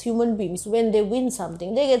 Mortals, human beings, when they win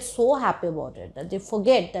something, they get so happy about it that they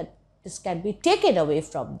forget that this can be taken away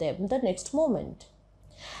from them the next moment.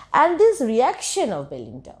 And this reaction of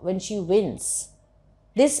Belinda when she wins,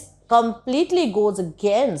 this completely goes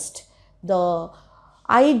against the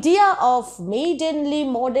idea of maidenly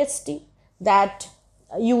modesty that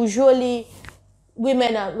usually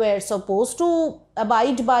women were supposed to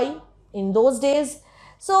abide by in those days.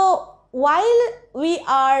 So while we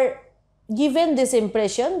are given this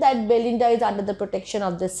impression that Belinda is under the protection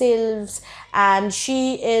of the sylphs and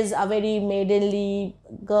she is a very maidenly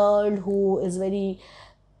girl who is very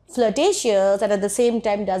flirtatious and at the same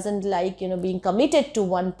time doesn't like, being committed to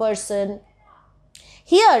one person.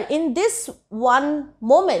 Here in this one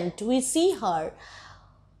moment, we see her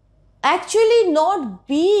actually not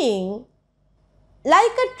being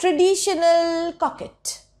like a traditional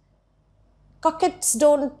coquette. Coquettes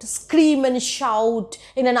don't scream and shout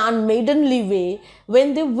in an unmaidenly way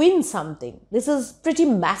when they win something. This is pretty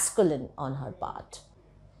masculine on her part.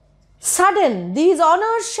 Sudden, these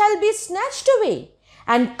honors shall be snatched away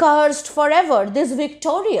and cursed forever this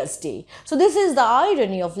victorious day. So this is the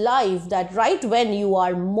irony of life, that right when you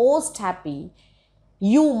are most happy,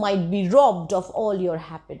 you might be robbed of all your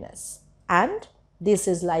happiness. And this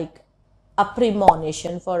is like a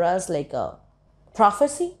premonition for us, like a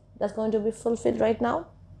prophecy that's going to be fulfilled right now.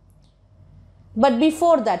 But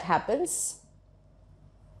before that happens,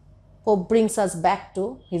 Pope brings us back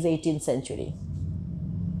to his 18th century.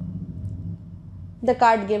 The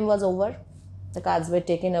card game was over. The cards were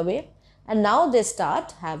taken away, and now they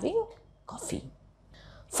start having coffee.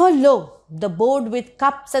 For lo, the board with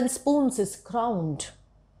cups and spoons is crowned.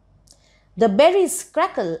 The berries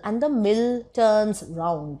crackle and the mill turns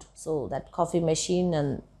round. So that coffee machine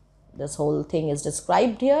and this whole thing is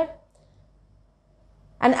described here.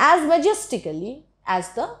 And as majestically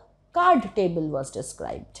as the card table was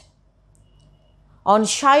described. On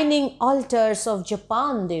shining altars of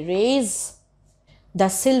Japan they raise the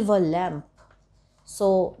silver lamp.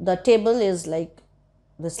 So the table is like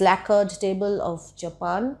this lacquered table of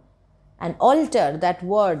Japan. An altar, that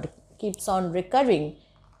word keeps on recurring.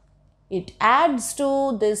 It adds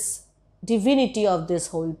to this divinity of this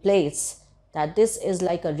whole place, that this is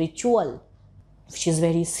like a ritual which is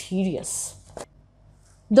very serious.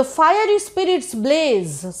 The fiery spirits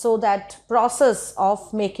blaze, so that process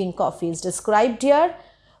of making coffee is described here.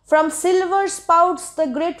 From silver spouts the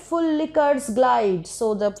grateful liquors glide.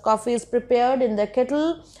 So the coffee is prepared in the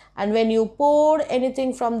kettle, and when you pour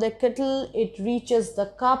anything from the kettle, it reaches the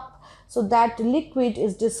cup. So that liquid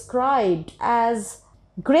is described as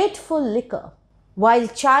grateful liquor, while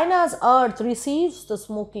China's earth receives the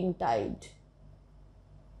smoking tide.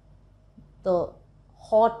 The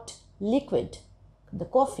hot liquid, the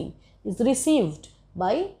coffee, is received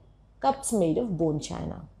by cups made of bone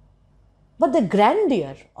china. But the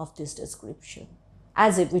grandeur of this description,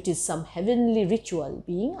 as if it is some heavenly ritual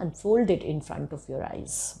being unfolded in front of your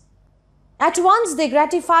eyes. At once they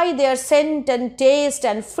gratify their scent and taste,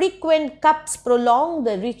 and frequent cups prolong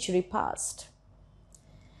the rich repast.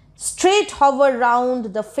 Straight hover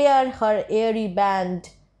round the fair her airy band.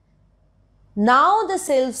 Now the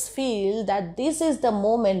sylphs feel that this is the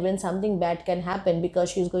moment when something bad can happen, because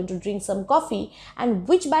she is going to drink some coffee. And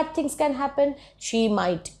which bad things can happen? She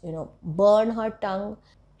might, burn her tongue.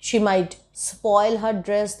 She might spoil her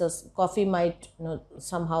dress. The coffee might,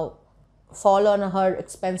 somehow fall on her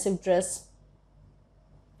expensive dress.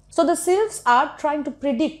 So the sylphs are trying to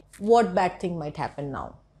predict what bad thing might happen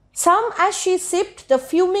now. Some, as she sipped, the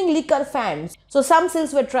fuming liquor fanned. So some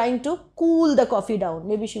sylphs were trying to cool the coffee down.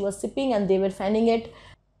 Maybe she was sipping and they were fanning it.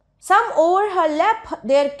 Some over her lap,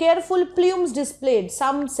 their careful plumes displayed.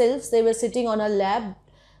 Some sylphs, they were sitting on her lap,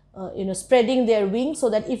 spreading their wings so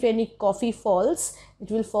that if any coffee falls,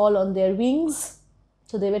 it will fall on their wings.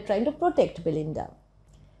 So they were trying to protect Belinda.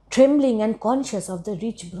 Trembling and conscious of the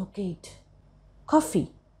rich brocade.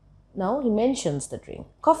 Coffee. Now he mentions the drink.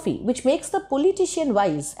 Coffee, which makes the politician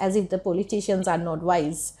wise, as if the politicians are not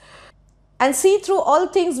wise, and see through all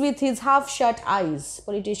things with his half-shut eyes.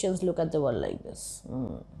 Politicians look at the world like this.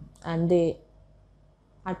 And they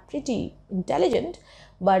are pretty intelligent,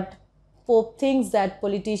 but Pope thinks that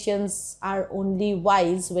politicians are only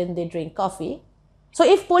wise when they drink coffee. So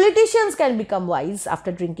if politicians can become wise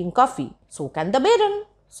after drinking coffee, so can the Baron.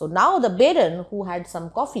 So now the Baron, who had some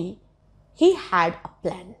coffee, he had a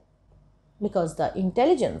plan. Because the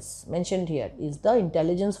intelligence mentioned here is the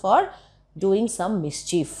intelligence for doing some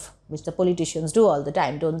mischief, which the politicians do all the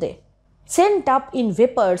time, don't they? Sent up in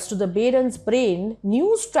vapors to the Baron's brain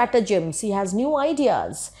new stratagems. He has new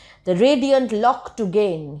ideas. The radiant lock to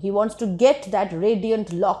gain. He wants to get that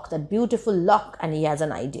radiant lock, that beautiful lock, and he has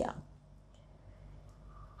an idea.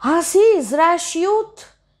 Aziz, rash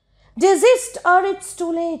youth, desist or it's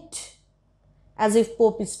too late. As if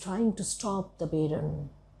Pope is trying to stop the Baron.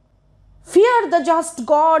 Fear the just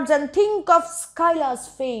gods and think of Scylla's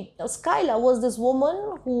fate. Now Scylla was this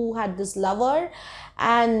woman who had this lover,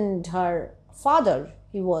 and her father,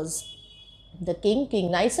 he was the king,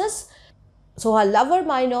 King Nisus. So her lover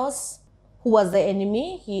Minos, who was the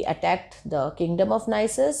enemy, he attacked the kingdom of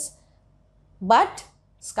Nisus. But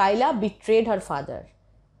Scylla betrayed her father.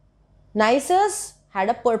 Nisus had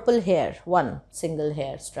a purple hair, one single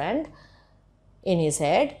hair strand in his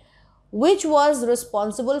head, which was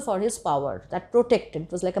responsible for his power, that protected.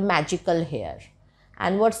 It was like a magical hair.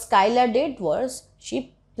 And what Scylla did was,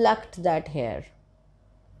 she plucked that hair.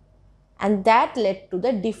 And that led to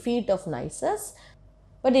the defeat of Nisus.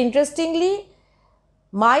 But interestingly,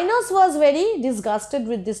 Minos was very disgusted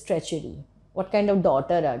with this treachery. What kind of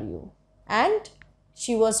daughter are you? And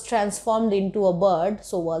she was transformed into a bird,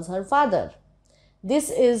 so was her father. This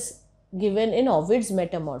is given in Ovid's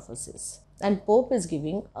Metamorphosis. And Pope is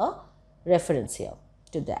giving a reference here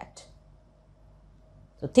to that.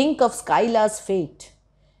 So think of Scylla's fate.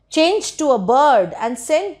 Changed to a bird and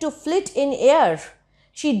sent to flit in air,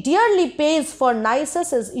 she dearly pays for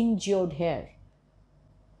Nisus's injured hair.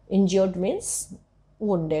 Injured means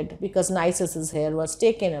wounded, because Nisus's hair was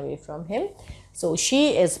taken away from him. So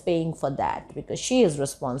she is paying for that because she is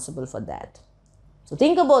responsible for that. So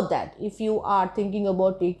think about that. If you are thinking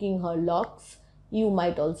about taking her locks, you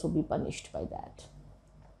might also be punished by that.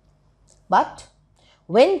 But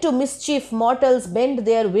when to mischief mortals bend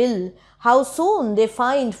their will, how soon they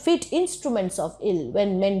find fit instruments of ill.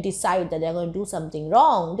 When men decide that they are going to do something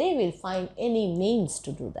wrong, they will find any means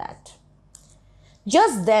to do that.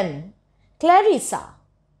 Just then, Clarissa,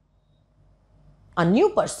 a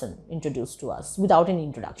new person introduced to us without any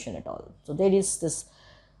introduction at all. So there is this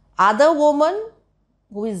other woman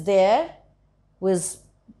who is there, who is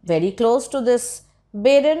very close to this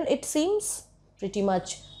Baron, it seems, pretty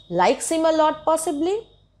much likes him a lot possibly.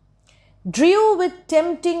 Drew with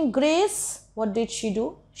tempting grace. What did she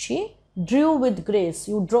do? She drew with grace.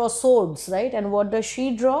 You draw swords, right? And what does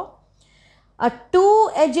she draw? A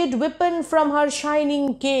two-edged weapon from her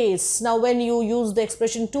shining case. Now when you use the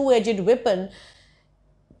expression two-edged weapon,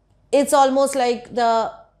 it's almost like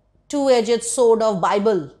the two-edged sword of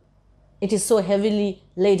Bible. It is so heavily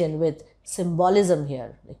laden with symbolism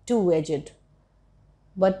here, like two-edged.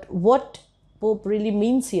 But what Pope really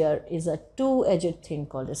means here is a two-edged thing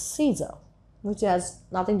called a scissor, which has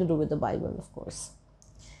nothing to do with the Bible, of course.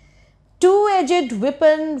 Two-edged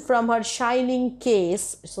weapon from her shining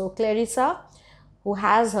case. So Clarissa, who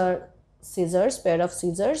has her scissors, pair of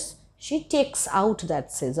scissors, she takes out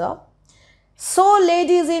that scissor. So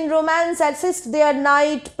ladies in romance assist their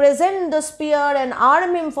knight, present the spear and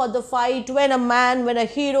arm him for the fight. When a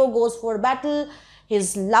hero goes for battle,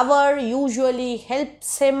 his lover usually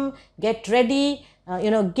helps him get ready.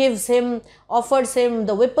 offers him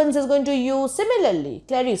the weapons he's going to use. Similarly,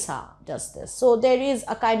 Clarissa does this. So there is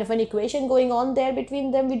a kind of an equation going on there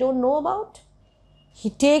between them we don't know about. He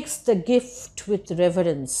takes the gift with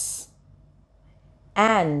reverence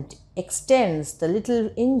and extends the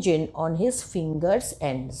little engine on his fingers'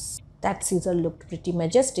 ends. That scissor looked pretty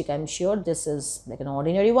majestic. I'm sure this is like an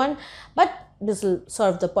ordinary one, but this will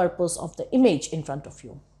serve the purpose of the image in front of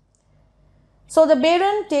you. So the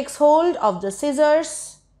Baron takes hold of the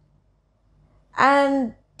scissors,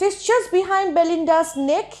 and it is just behind Belinda's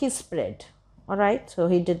neck he spread. Alright, so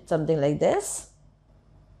he did something like this.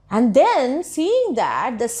 And then, seeing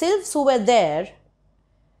that the sylphs who were there,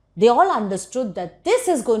 they all understood that this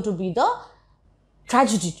is going to be the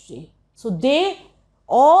tragedy today. So they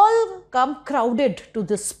all come crowded to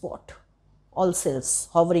this spot, all sylphs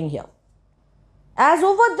hovering here. As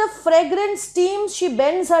over the fragrant steams, she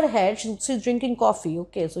bends her head. She's drinking coffee.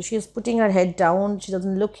 Okay, so she's putting her head down. She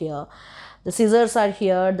doesn't look here. The scissors are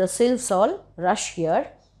here. The sylphs all rush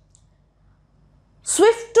here.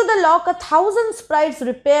 Swift to the lock, 1,000 sprites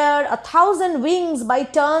repair, 1,000 wings by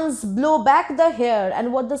turns blow back the hair.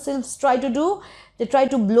 And what the sylphs try to do? They try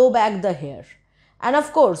to blow back the hair. And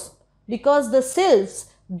of course, because the sylphs,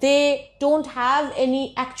 they don't have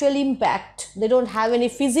any actual impact. They don't have any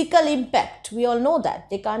physical impact. We all know that.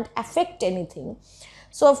 They can't affect anything.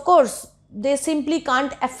 So of course, they simply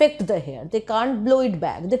can't affect the hair. They can't blow it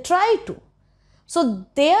back. They try to. So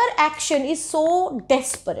their action is so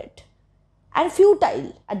desperate and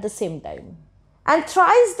futile at the same time. And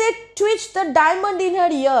thrice they twitched the diamond in her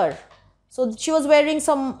ear. So she was wearing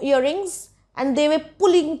some earrings and they were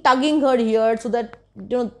tugging her ear so that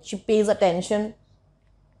she pays attention.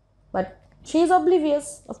 But she is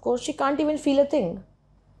oblivious. Of course, she can't even feel a thing.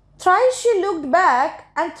 Thrice she looked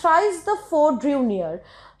back and thrice the foe drew near.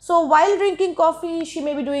 So while drinking coffee, she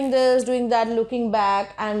may be doing this, doing that, looking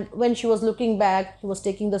back. And when she was looking back, he was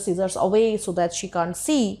taking the scissors away so that she can't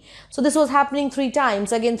see. So this was happening 3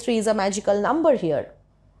 times. Again, 3 is a magical number here.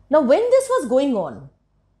 Now, when this was going on,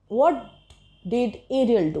 what did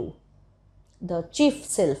Ariel do? The chief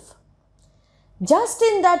sylph. Just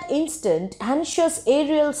in that instant, anxious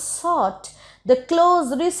Ariel sought the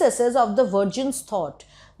close recesses of the virgin's thought.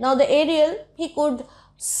 Now, the Ariel, he could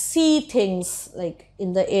see things like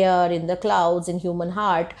in the air, in the clouds, in human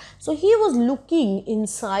heart. So he was looking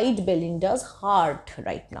inside Belinda's heart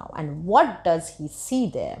right now. And what does he see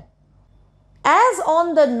there? As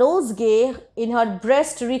on the nosegay in her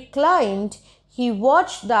breast reclined, he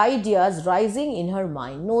watched the ideas rising in her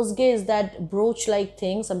mind. Nosegay is that brooch-like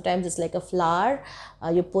thing. Sometimes it's like a flower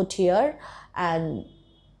you put here. And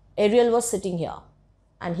Ariel was sitting here.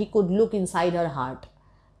 And he could look inside her heart.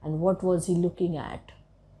 And what was he looking at?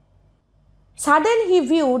 Sudden he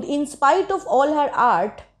viewed, in spite of all her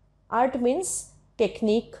art means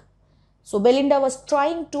technique. So Belinda was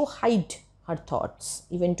trying to hide her thoughts,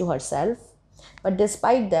 even to herself. But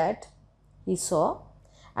despite that, he saw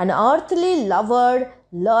an earthly lover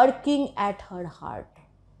lurking at her heart.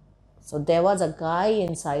 So there was a guy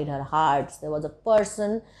inside her heart. There was a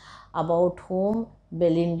person about whom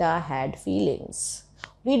Belinda had feelings.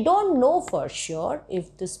 We don't know for sure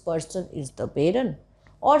if this person is the Baron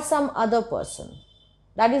or some other person.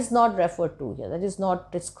 That is not referred to here. That is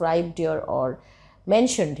not described here or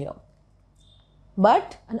mentioned here.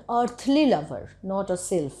 But an earthly lover, not a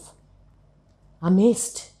sylph.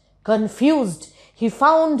 Amazed, confused, he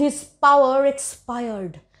found his power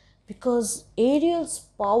expired, because Ariel's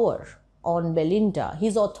power on Belinda,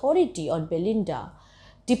 his authority on Belinda,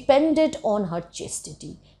 depended on her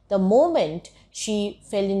chastity. The moment she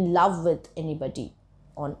fell in love with anybody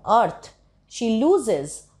on earth, she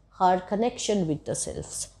loses her connection with the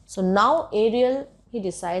sylphs. So now Ariel, he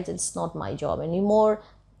decides it's not my job anymore.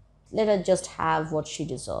 Let her just have what she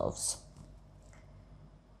deserves.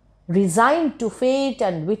 Resigned to fate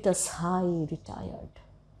and with a sigh retired.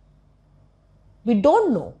 We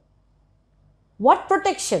don't know what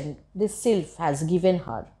protection this sylph has given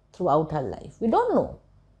her throughout her life. We don't know.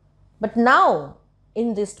 But now,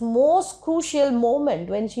 in this most crucial moment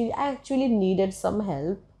when she actually needed some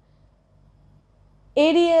help,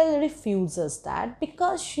 Ariel refuses that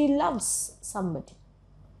because she loves somebody.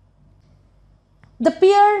 The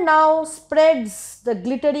pair now spreads the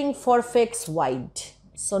glittering forefex wide.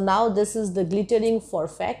 So now this is the glittering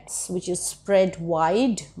forefex which is spread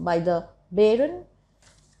wide by the Baron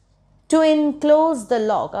to enclose the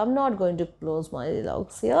lock. I'm not going to close my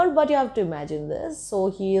locks here, but you have to imagine this. So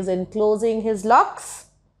he is enclosing his locks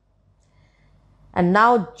and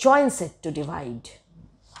now joins it to divide.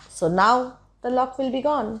 So now the lock will be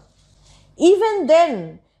gone. Even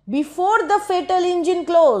then, before the fatal engine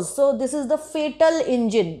closed. So this is the fatal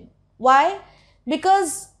engine. Why?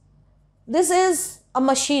 Because this is a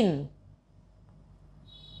machine,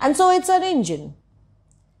 and so it's an engine.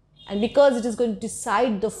 And because it is going to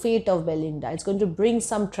decide the fate of Belinda, it's going to bring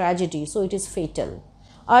some tragedy, so it is fatal.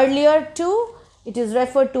 Earlier too, it is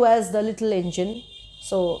referred to as the little engine.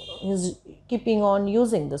 So he's keeping on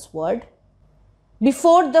using this word.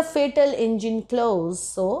 Before the fatal engine closed,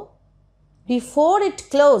 so before it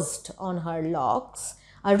closed on her locks,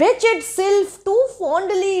 a wretched sylph too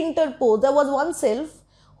fondly interposed. There was one sylph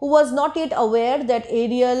who was not yet aware that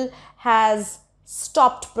Ariel has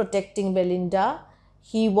stopped protecting Belinda.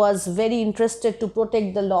 He was very interested to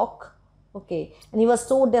protect the lock, okay, and he was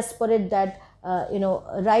so desperate that,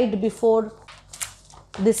 right before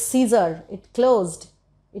this Caesar, it closed,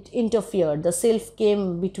 it interfered. The sylph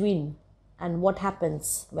came between. And what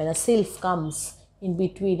happens when a sylph comes in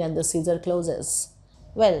between and the Caesar closes?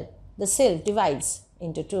 Well, the sylph divides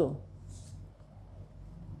into two.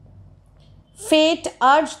 Fate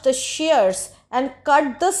urged the shears and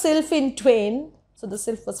cut the sylph in twain. So the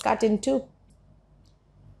sylph was cut in two.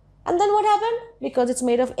 And then what happened? Because it's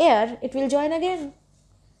made of air, it will join again.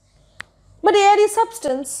 But airy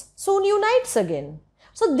substance soon unites again.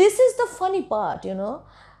 So this is the funny part,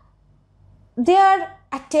 Their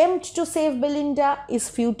attempt to save Belinda is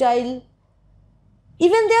futile.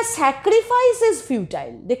 Even their sacrifice is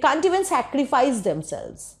futile. They can't even sacrifice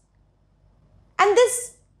themselves. And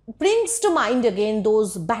this brings to mind again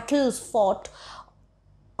those battles fought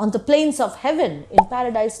on the plains of heaven in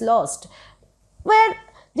Paradise Lost, where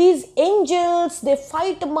these angels, they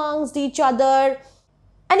fight amongst each other,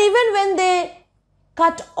 and even when they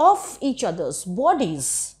cut off each other's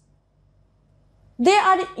bodies, they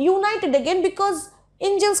are united again because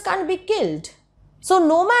angels can't be killed. So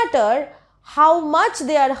no matter how much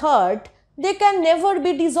they are hurt, they can never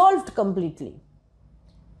be dissolved completely.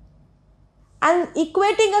 And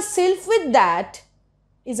equating a sylph with that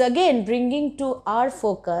is again bringing to our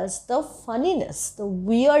focus the funniness, the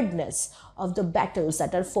weirdness of the battles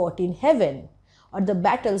that are fought in heaven, or the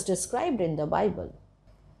battles described in the Bible.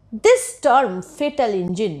 This term fatal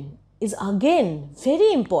engine is again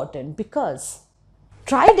very important because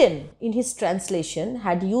Dryden in his translation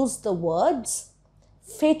had used the words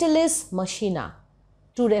fatalis machina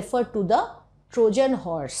to refer to the Trojan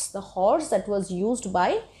horse, the horse that was used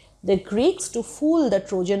by the Greeks to fool the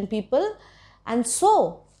Trojan people. And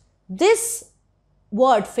so this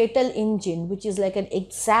word fatal engine, which is like an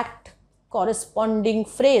exact corresponding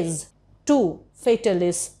phrase to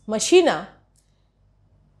fatalis machina,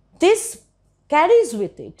 this carries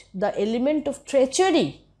with it the element of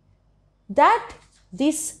treachery that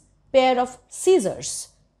this pair of scissors,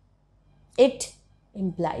 it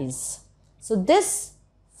implies. So this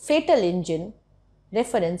fatal engine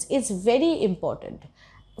reference is very important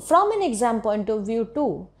from an exam point of view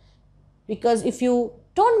too, because if you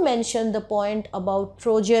don't mention the point about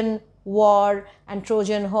Trojan war and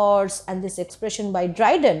Trojan horse and this expression by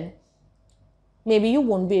Dryden, maybe you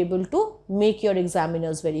won't be able to make your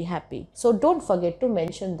examiners very happy. So don't forget to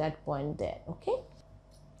mention that point there, okay?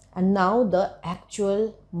 And now the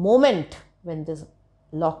actual moment when this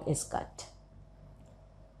lock is cut.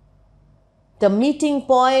 The meeting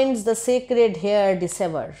points, the sacred hair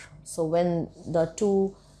dissever. So when the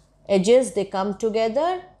two edges, they come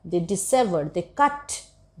together, they dissever, they cut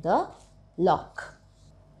the lock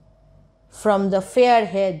from the fair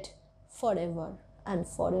head forever and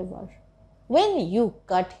forever. When you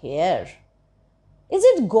cut hair, is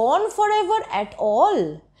it gone forever at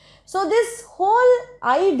all? So this whole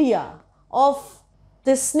idea of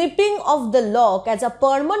the snipping of the lock as a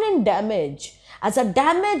permanent damage, as a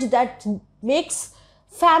damage that makes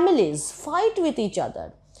families fight with each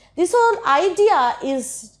other, this whole idea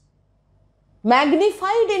is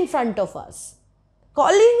magnified in front of us.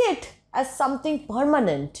 Calling it as something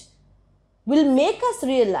permanent will make us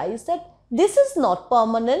realize that this is not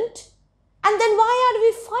permanent, and then why are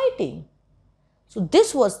we fighting? So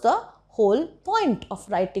this was the whole point of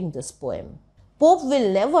writing this poem. Pope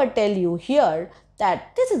will never tell you here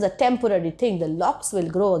that this is a temporary thing, the locks will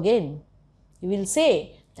grow again. He will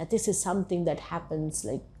say that this is something that happens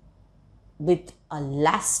like with a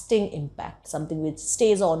lasting impact, something which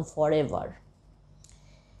stays on forever.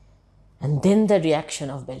 And then the reaction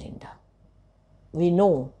of Belinda. We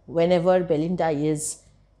know whenever Belinda is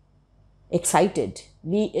excited,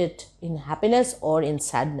 be it in happiness or in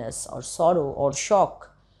sadness or sorrow or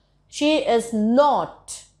shock, she is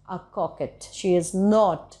not a coquette. She is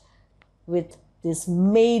not with this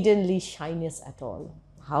maidenly shyness at all.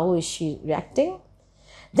 How is she reacting?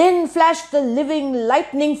 Then flashed the living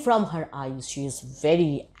lightning from her eyes. She is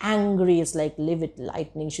very angry. It's like livid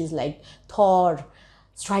lightning. She's like Thor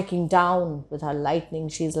striking down with her lightning.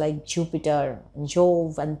 She's like Jupiter and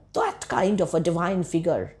Jove and that kind of a divine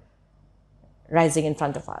figure rising in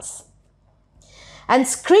front of us. And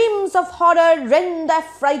screams of horror rend the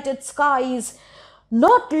affrighted skies.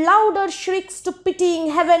 Not louder shrieks to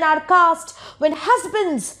pitying heaven are cast when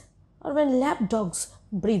husbands or when lapdogs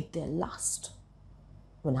breathe their last.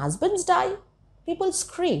 When husbands die, people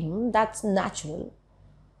scream, that's natural.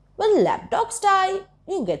 When lapdogs die,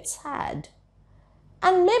 you get sad.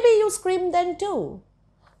 And maybe you scream then too.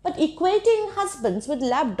 But equating husbands with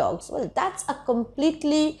lapdogs, well, that's a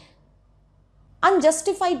completely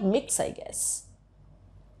unjustified mix, I guess.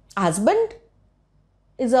 A husband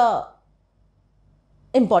is a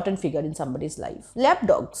important figure in somebody's life.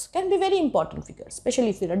 Lapdogs can be very important figures, especially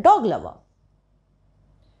if you're a dog lover.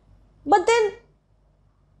 But then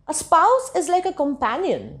a spouse is like a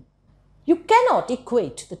companion. You cannot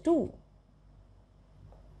equate the two.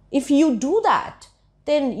 If you do that,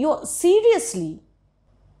 then you're seriously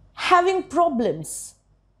having problems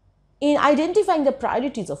in identifying the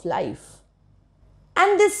priorities of life.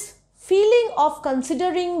 And this feeling of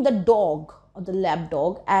considering the dog or the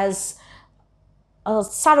lapdog as a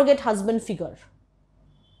surrogate husband figure,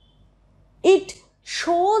 it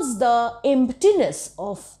shows the emptiness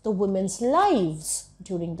of the women's lives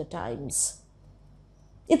during the times.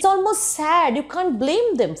 It's almost sad. You can't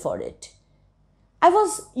blame them for it. I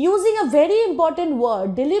was using a very important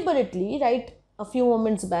word deliberately, right, a few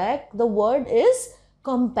moments back. The word is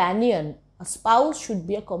companion. A spouse should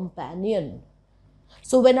be a companion.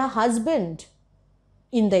 So when a husband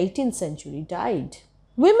in the 18th century died,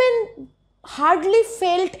 women hardly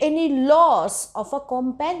felt any loss of a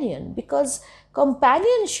companion because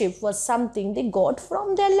companionship was something they got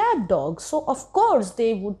from their lapdogs. So of course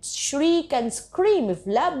they would shriek and scream if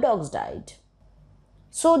lapdogs died.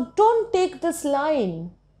 So don't take this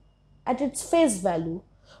line at its face value.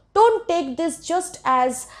 Don't take this just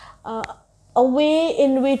as a way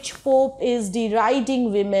in which Pope is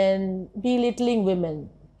deriding women, belittling women.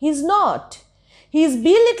 He's not. He's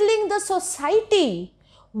belittling the society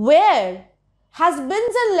where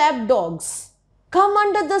husbands and lapdogs come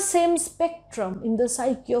under the same spectrum in the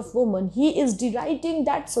psyche of woman. He is deriding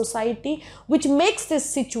that society which makes this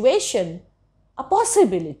situation a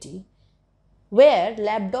possibility where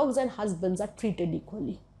lapdogs and husbands are treated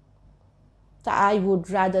equally. So I would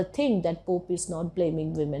rather think that Pope is not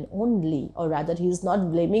blaming women only, or rather he is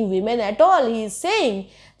not blaming women at all. He is saying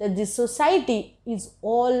that this society is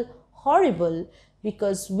all horrible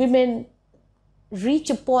because women reach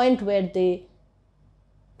a point where they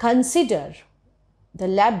consider the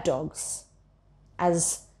lapdogs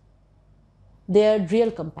as their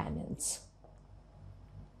real companions.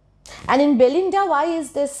 And in Belinda, why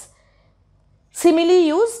is this simile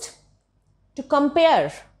used? To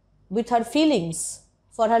compare with her feelings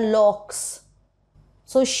for her locks.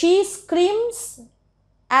 So she screams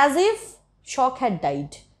as if Shock had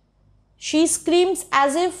died. She screams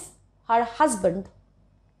as if her husband,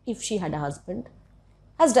 if she had a husband,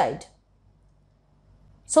 has died.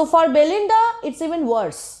 So for Belinda, it's even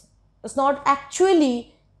worse. It's not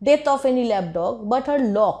actually death of any lapdog, but her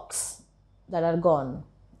locks that are gone.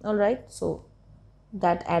 All right, so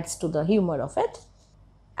that adds to the humor of it.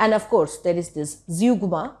 And of course, there is this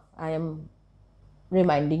zeugma. I am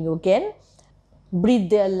reminding you again. Breathe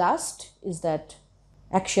their lust is that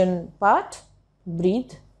action part.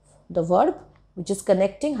 Breathe, the verb, which is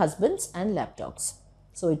connecting husbands and lapdogs.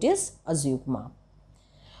 So it is a zeugma.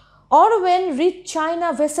 Or when rich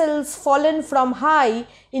china vessels fallen from high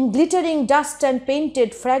in glittering dust and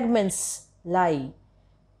painted fragments lie.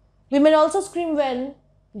 Women also scream when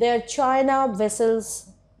their china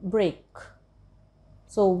vessels break.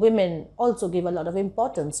 So women also give a lot of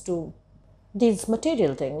importance to these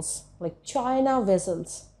material things like china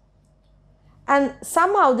vessels. And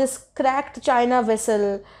somehow this cracked china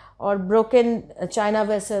vessel or broken china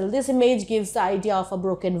vessel, this image gives the idea of a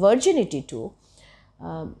broken virginity too.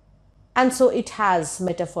 And so it has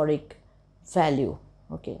metaphoric value.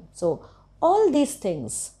 Okay, so all these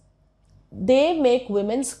things, they make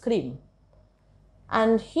women scream.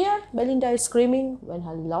 And here Belinda is screaming when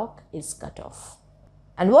her lock is cut off.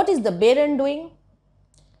 And what is the Brabourne doing?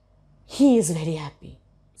 He is very happy.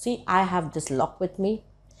 See, I have this lock with me.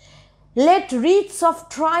 Let wreaths of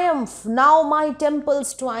triumph now my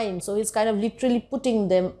temples twine. So he's kind of literally putting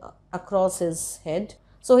them across his head.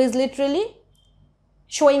 So he's literally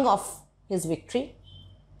showing off his victory.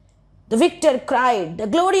 The victor cried, the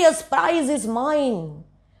glorious prize is mine.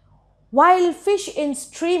 While fish in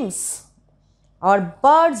streams or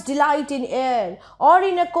birds delight in air, or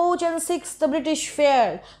in a coach and six the British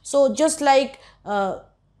fair. So just like a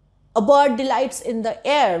bird delights in the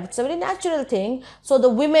air, it's a very natural thing. So the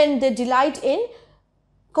women, they delight in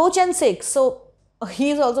coach and six. So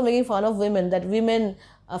he is also making fun of women, that women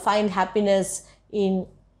find happiness in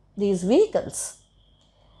these vehicles.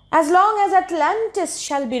 As long as Atlantis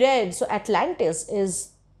shall be read. So Atlantis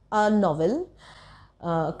is a novel,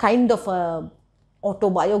 kind of a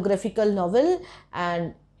autobiographical novel,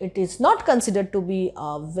 and it is not considered to be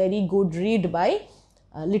a very good read by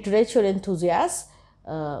literature enthusiasts.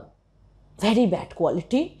 Very bad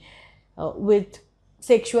quality, with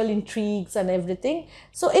sexual intrigues and everything.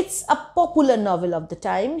 So it's a popular novel of the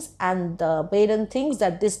times, and Brabourne thinks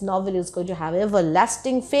that this novel is going to have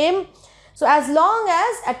everlasting fame. So as long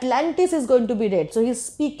as Atlantis is going to be read, so he's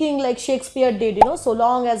speaking like Shakespeare did, you know, so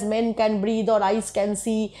long as men can breathe or eyes can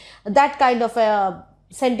see, that kind of a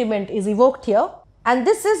sentiment is evoked here. And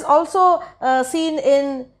this is also seen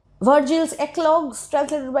in Virgil's Eclogues,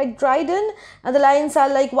 translated by Dryden, and the lines are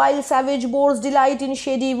like, while savage boars delight in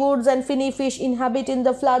shady woods and finny fish inhabit in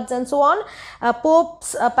the floods, and so on.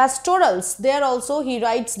 Pope's pastorals, there also he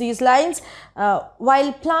writes these lines,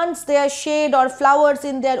 while plants their shade or flowers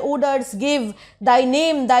in their odors give, thy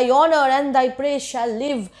name, thy honor and thy praise shall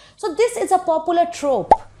live. So this is a popular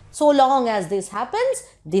trope. So long as this happens,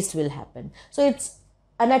 this will happen. So it's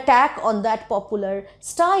an attack on that popular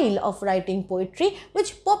style of writing poetry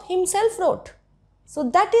which Pope himself wrote. So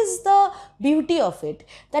that is the beauty of it,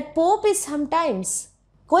 that Pope is sometimes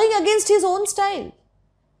going against his own style.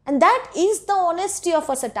 And that is the honesty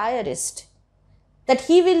of a satirist, that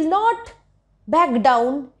he will not back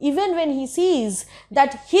down even when he sees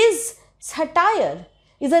that his satire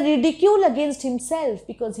is a ridicule against himself,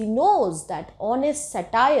 because he knows that honest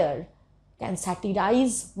satire can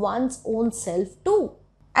satirize one's own self too.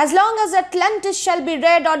 As long as Atlantis shall be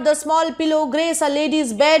read, or the small pillow grace a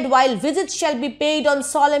lady's bed, while visits shall be paid on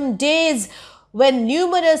solemn days, when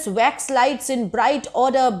numerous wax lights in bright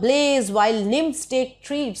order blaze, while nymphs take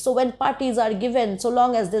treats. So when parties are given, so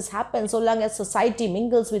long as this happens, so long as society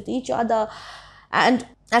mingles with each other, and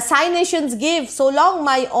assignations give, so long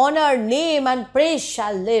my honor, name and praise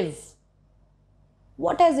shall live.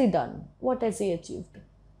 What has he done? What has he achieved?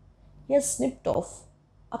 He has snipped off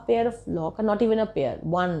a pair of lock, and not even a pair,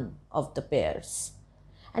 one of the pairs.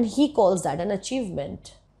 And he calls that an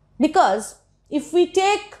achievement. Because if we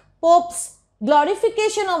take Pope's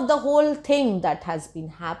glorification of the whole thing that has been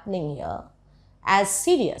happening here as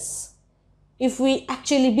serious, if we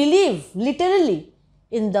actually believe literally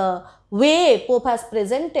in the way Pope has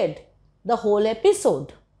presented the whole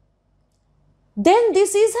episode, then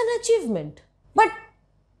this is an achievement. But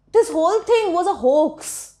this whole thing was a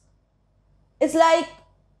hoax. It's like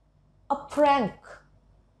a prank.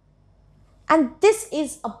 And this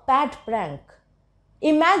is a bad prank.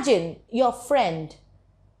 Imagine your friend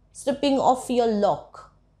stripping off your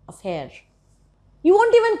lock of hair. You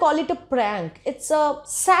won't even call it a prank. It's a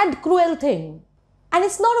sad, cruel thing. And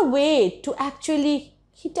it's not a way to actually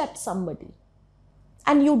hit at somebody.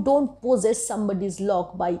 And you don't possess somebody's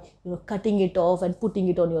lock by cutting it off and putting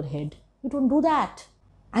it on your head. You don't do that.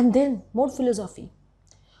 And then more philosophy.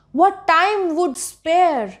 What time would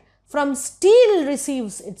spare from steel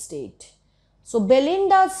receives its date. So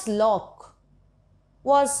Belinda's lock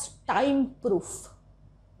was time-proof.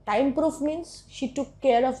 Time-proof means she took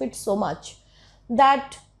care of it so much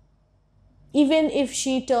that even if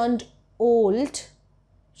she turned old,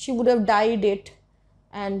 she would have dyed it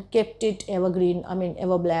and kept it evergreen,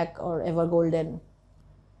 ever black or ever golden.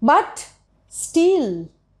 But steel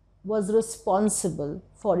was responsible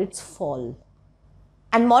for its fall.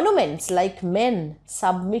 And monuments, like men,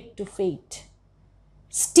 submit to fate.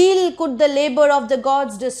 Steel could the labor of the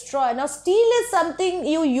gods destroy. Now, steel is something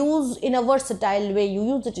you use in a versatile way. You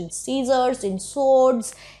use it in scissors, in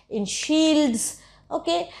swords, in shields.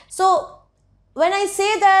 Okay, so when I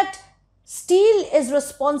say that steel is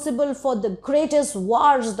responsible for the greatest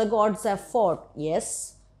wars the gods have fought,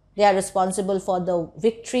 yes. They are responsible for the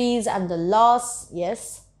victories and the loss,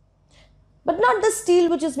 yes. But not the steel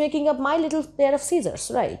which is making up my little pair of scissors,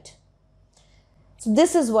 right? So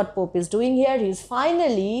this is what Pope is doing here. He is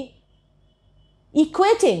finally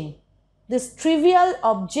equating this trivial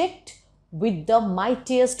object with the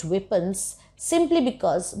mightiest weapons, simply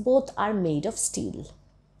because both are made of steel.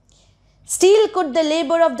 Steel could the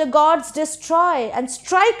labor of the gods destroy and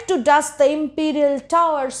strike to dust the imperial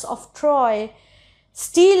towers of Troy.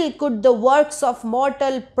 Steel could the works of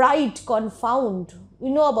mortal pride confound. We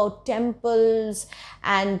know about temples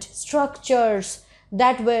and structures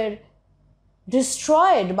that were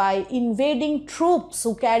destroyed by invading troops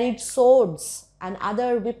who carried swords. and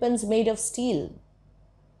other weapons made of steel.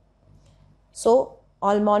 So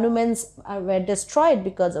all monuments were destroyed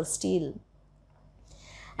because of steel.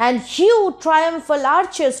 And hew triumphal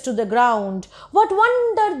arches to the ground. What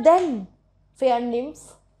wonder then, fair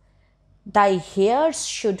nymph, thy hairs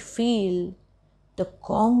should feel the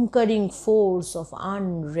conquering force of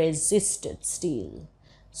unresisted steel.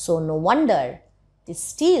 So no wonder the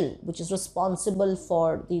steel, which is responsible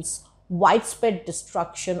for this widespread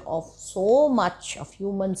destruction of so much of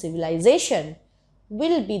human civilization,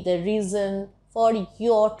 will be the reason for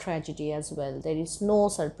your tragedy as well. There is no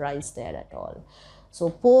surprise there at all. So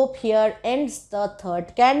Pope here ends the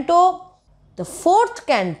third canto. The fourth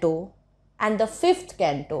canto and the fifth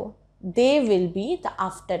canto, they will be the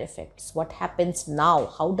after effects. What happens now?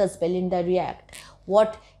 How does Belinda react?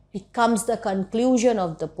 What becomes the conclusion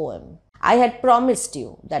of the poem? I had promised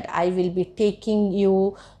you that I will be taking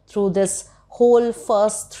you through this whole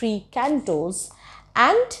first three cantos,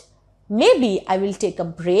 and maybe I will take a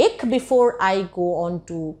break before I go on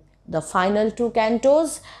to the final two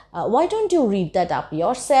cantos. Why don't you read that up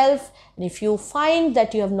yourself? And if you find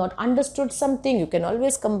that you have not understood something, you can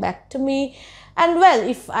always come back to me. And well,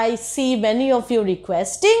 if I see many of you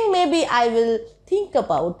requesting, maybe I will think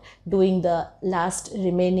about doing the last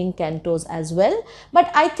remaining cantos as well.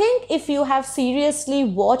 But I think if you have seriously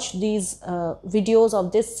watched these videos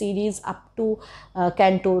of this series up to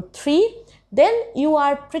canto 3, then you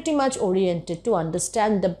are pretty much oriented to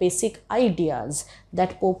understand the basic ideas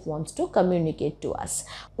that Pope wants to communicate to us.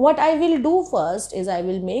 What I will do first is I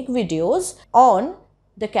will make videos on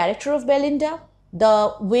the character of Belinda,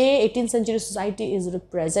 the way 18th century society is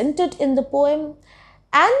represented in the poem,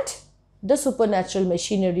 and the supernatural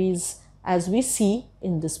machineries as we see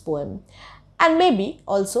in this poem, and maybe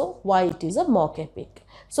also why it is a mock epic.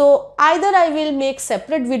 So either I will make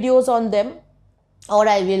separate videos on them, or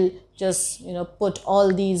I will just put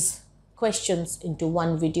all these questions into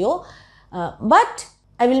one video, but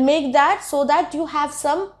I will make that so that you have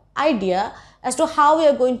some idea as to how we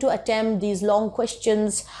are going to attempt these long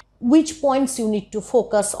questions, which points you need to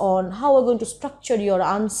focus on, how we're going to structure your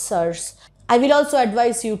answers. I will also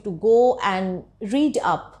advise you to go and read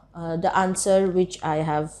up the answer which I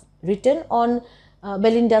have written on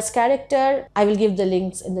Belinda's character. I will give the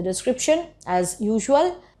links in the description as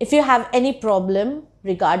usual. If you have any problem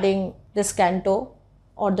regarding this canto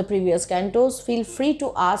or the previous cantos, feel free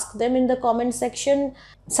to ask them in the comment section.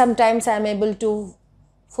 Sometimes I am able to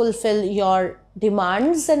fulfill your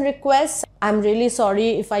demands and requests. I'm really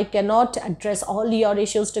sorry if I cannot address all your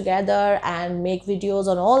issues together and make videos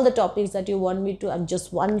on all the topics that you want me to. I'm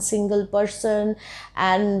just one single person,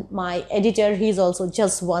 and my editor, he's also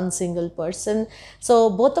just one single person. So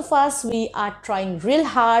both of us, we are trying real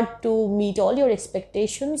hard to meet all your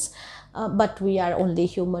expectations, but we are only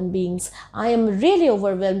human beings. I am really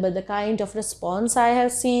overwhelmed by the kind of response I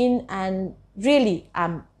have seen, and really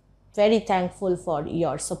I'm very thankful for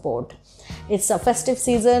your support. It's a festive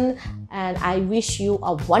season and I wish you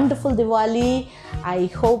a wonderful Diwali. I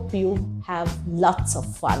hope you have lots of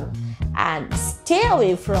fun and stay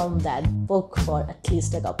away from that book for at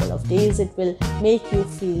least a couple of days. It will make you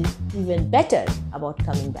feel even better about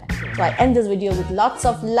coming back. So I end this video with lots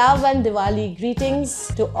of love and Diwali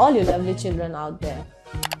greetings to all you lovely children out there.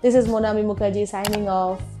 This is Monami Mukherjee signing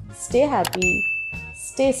off. Stay happy,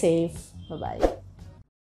 stay safe. Bye-bye.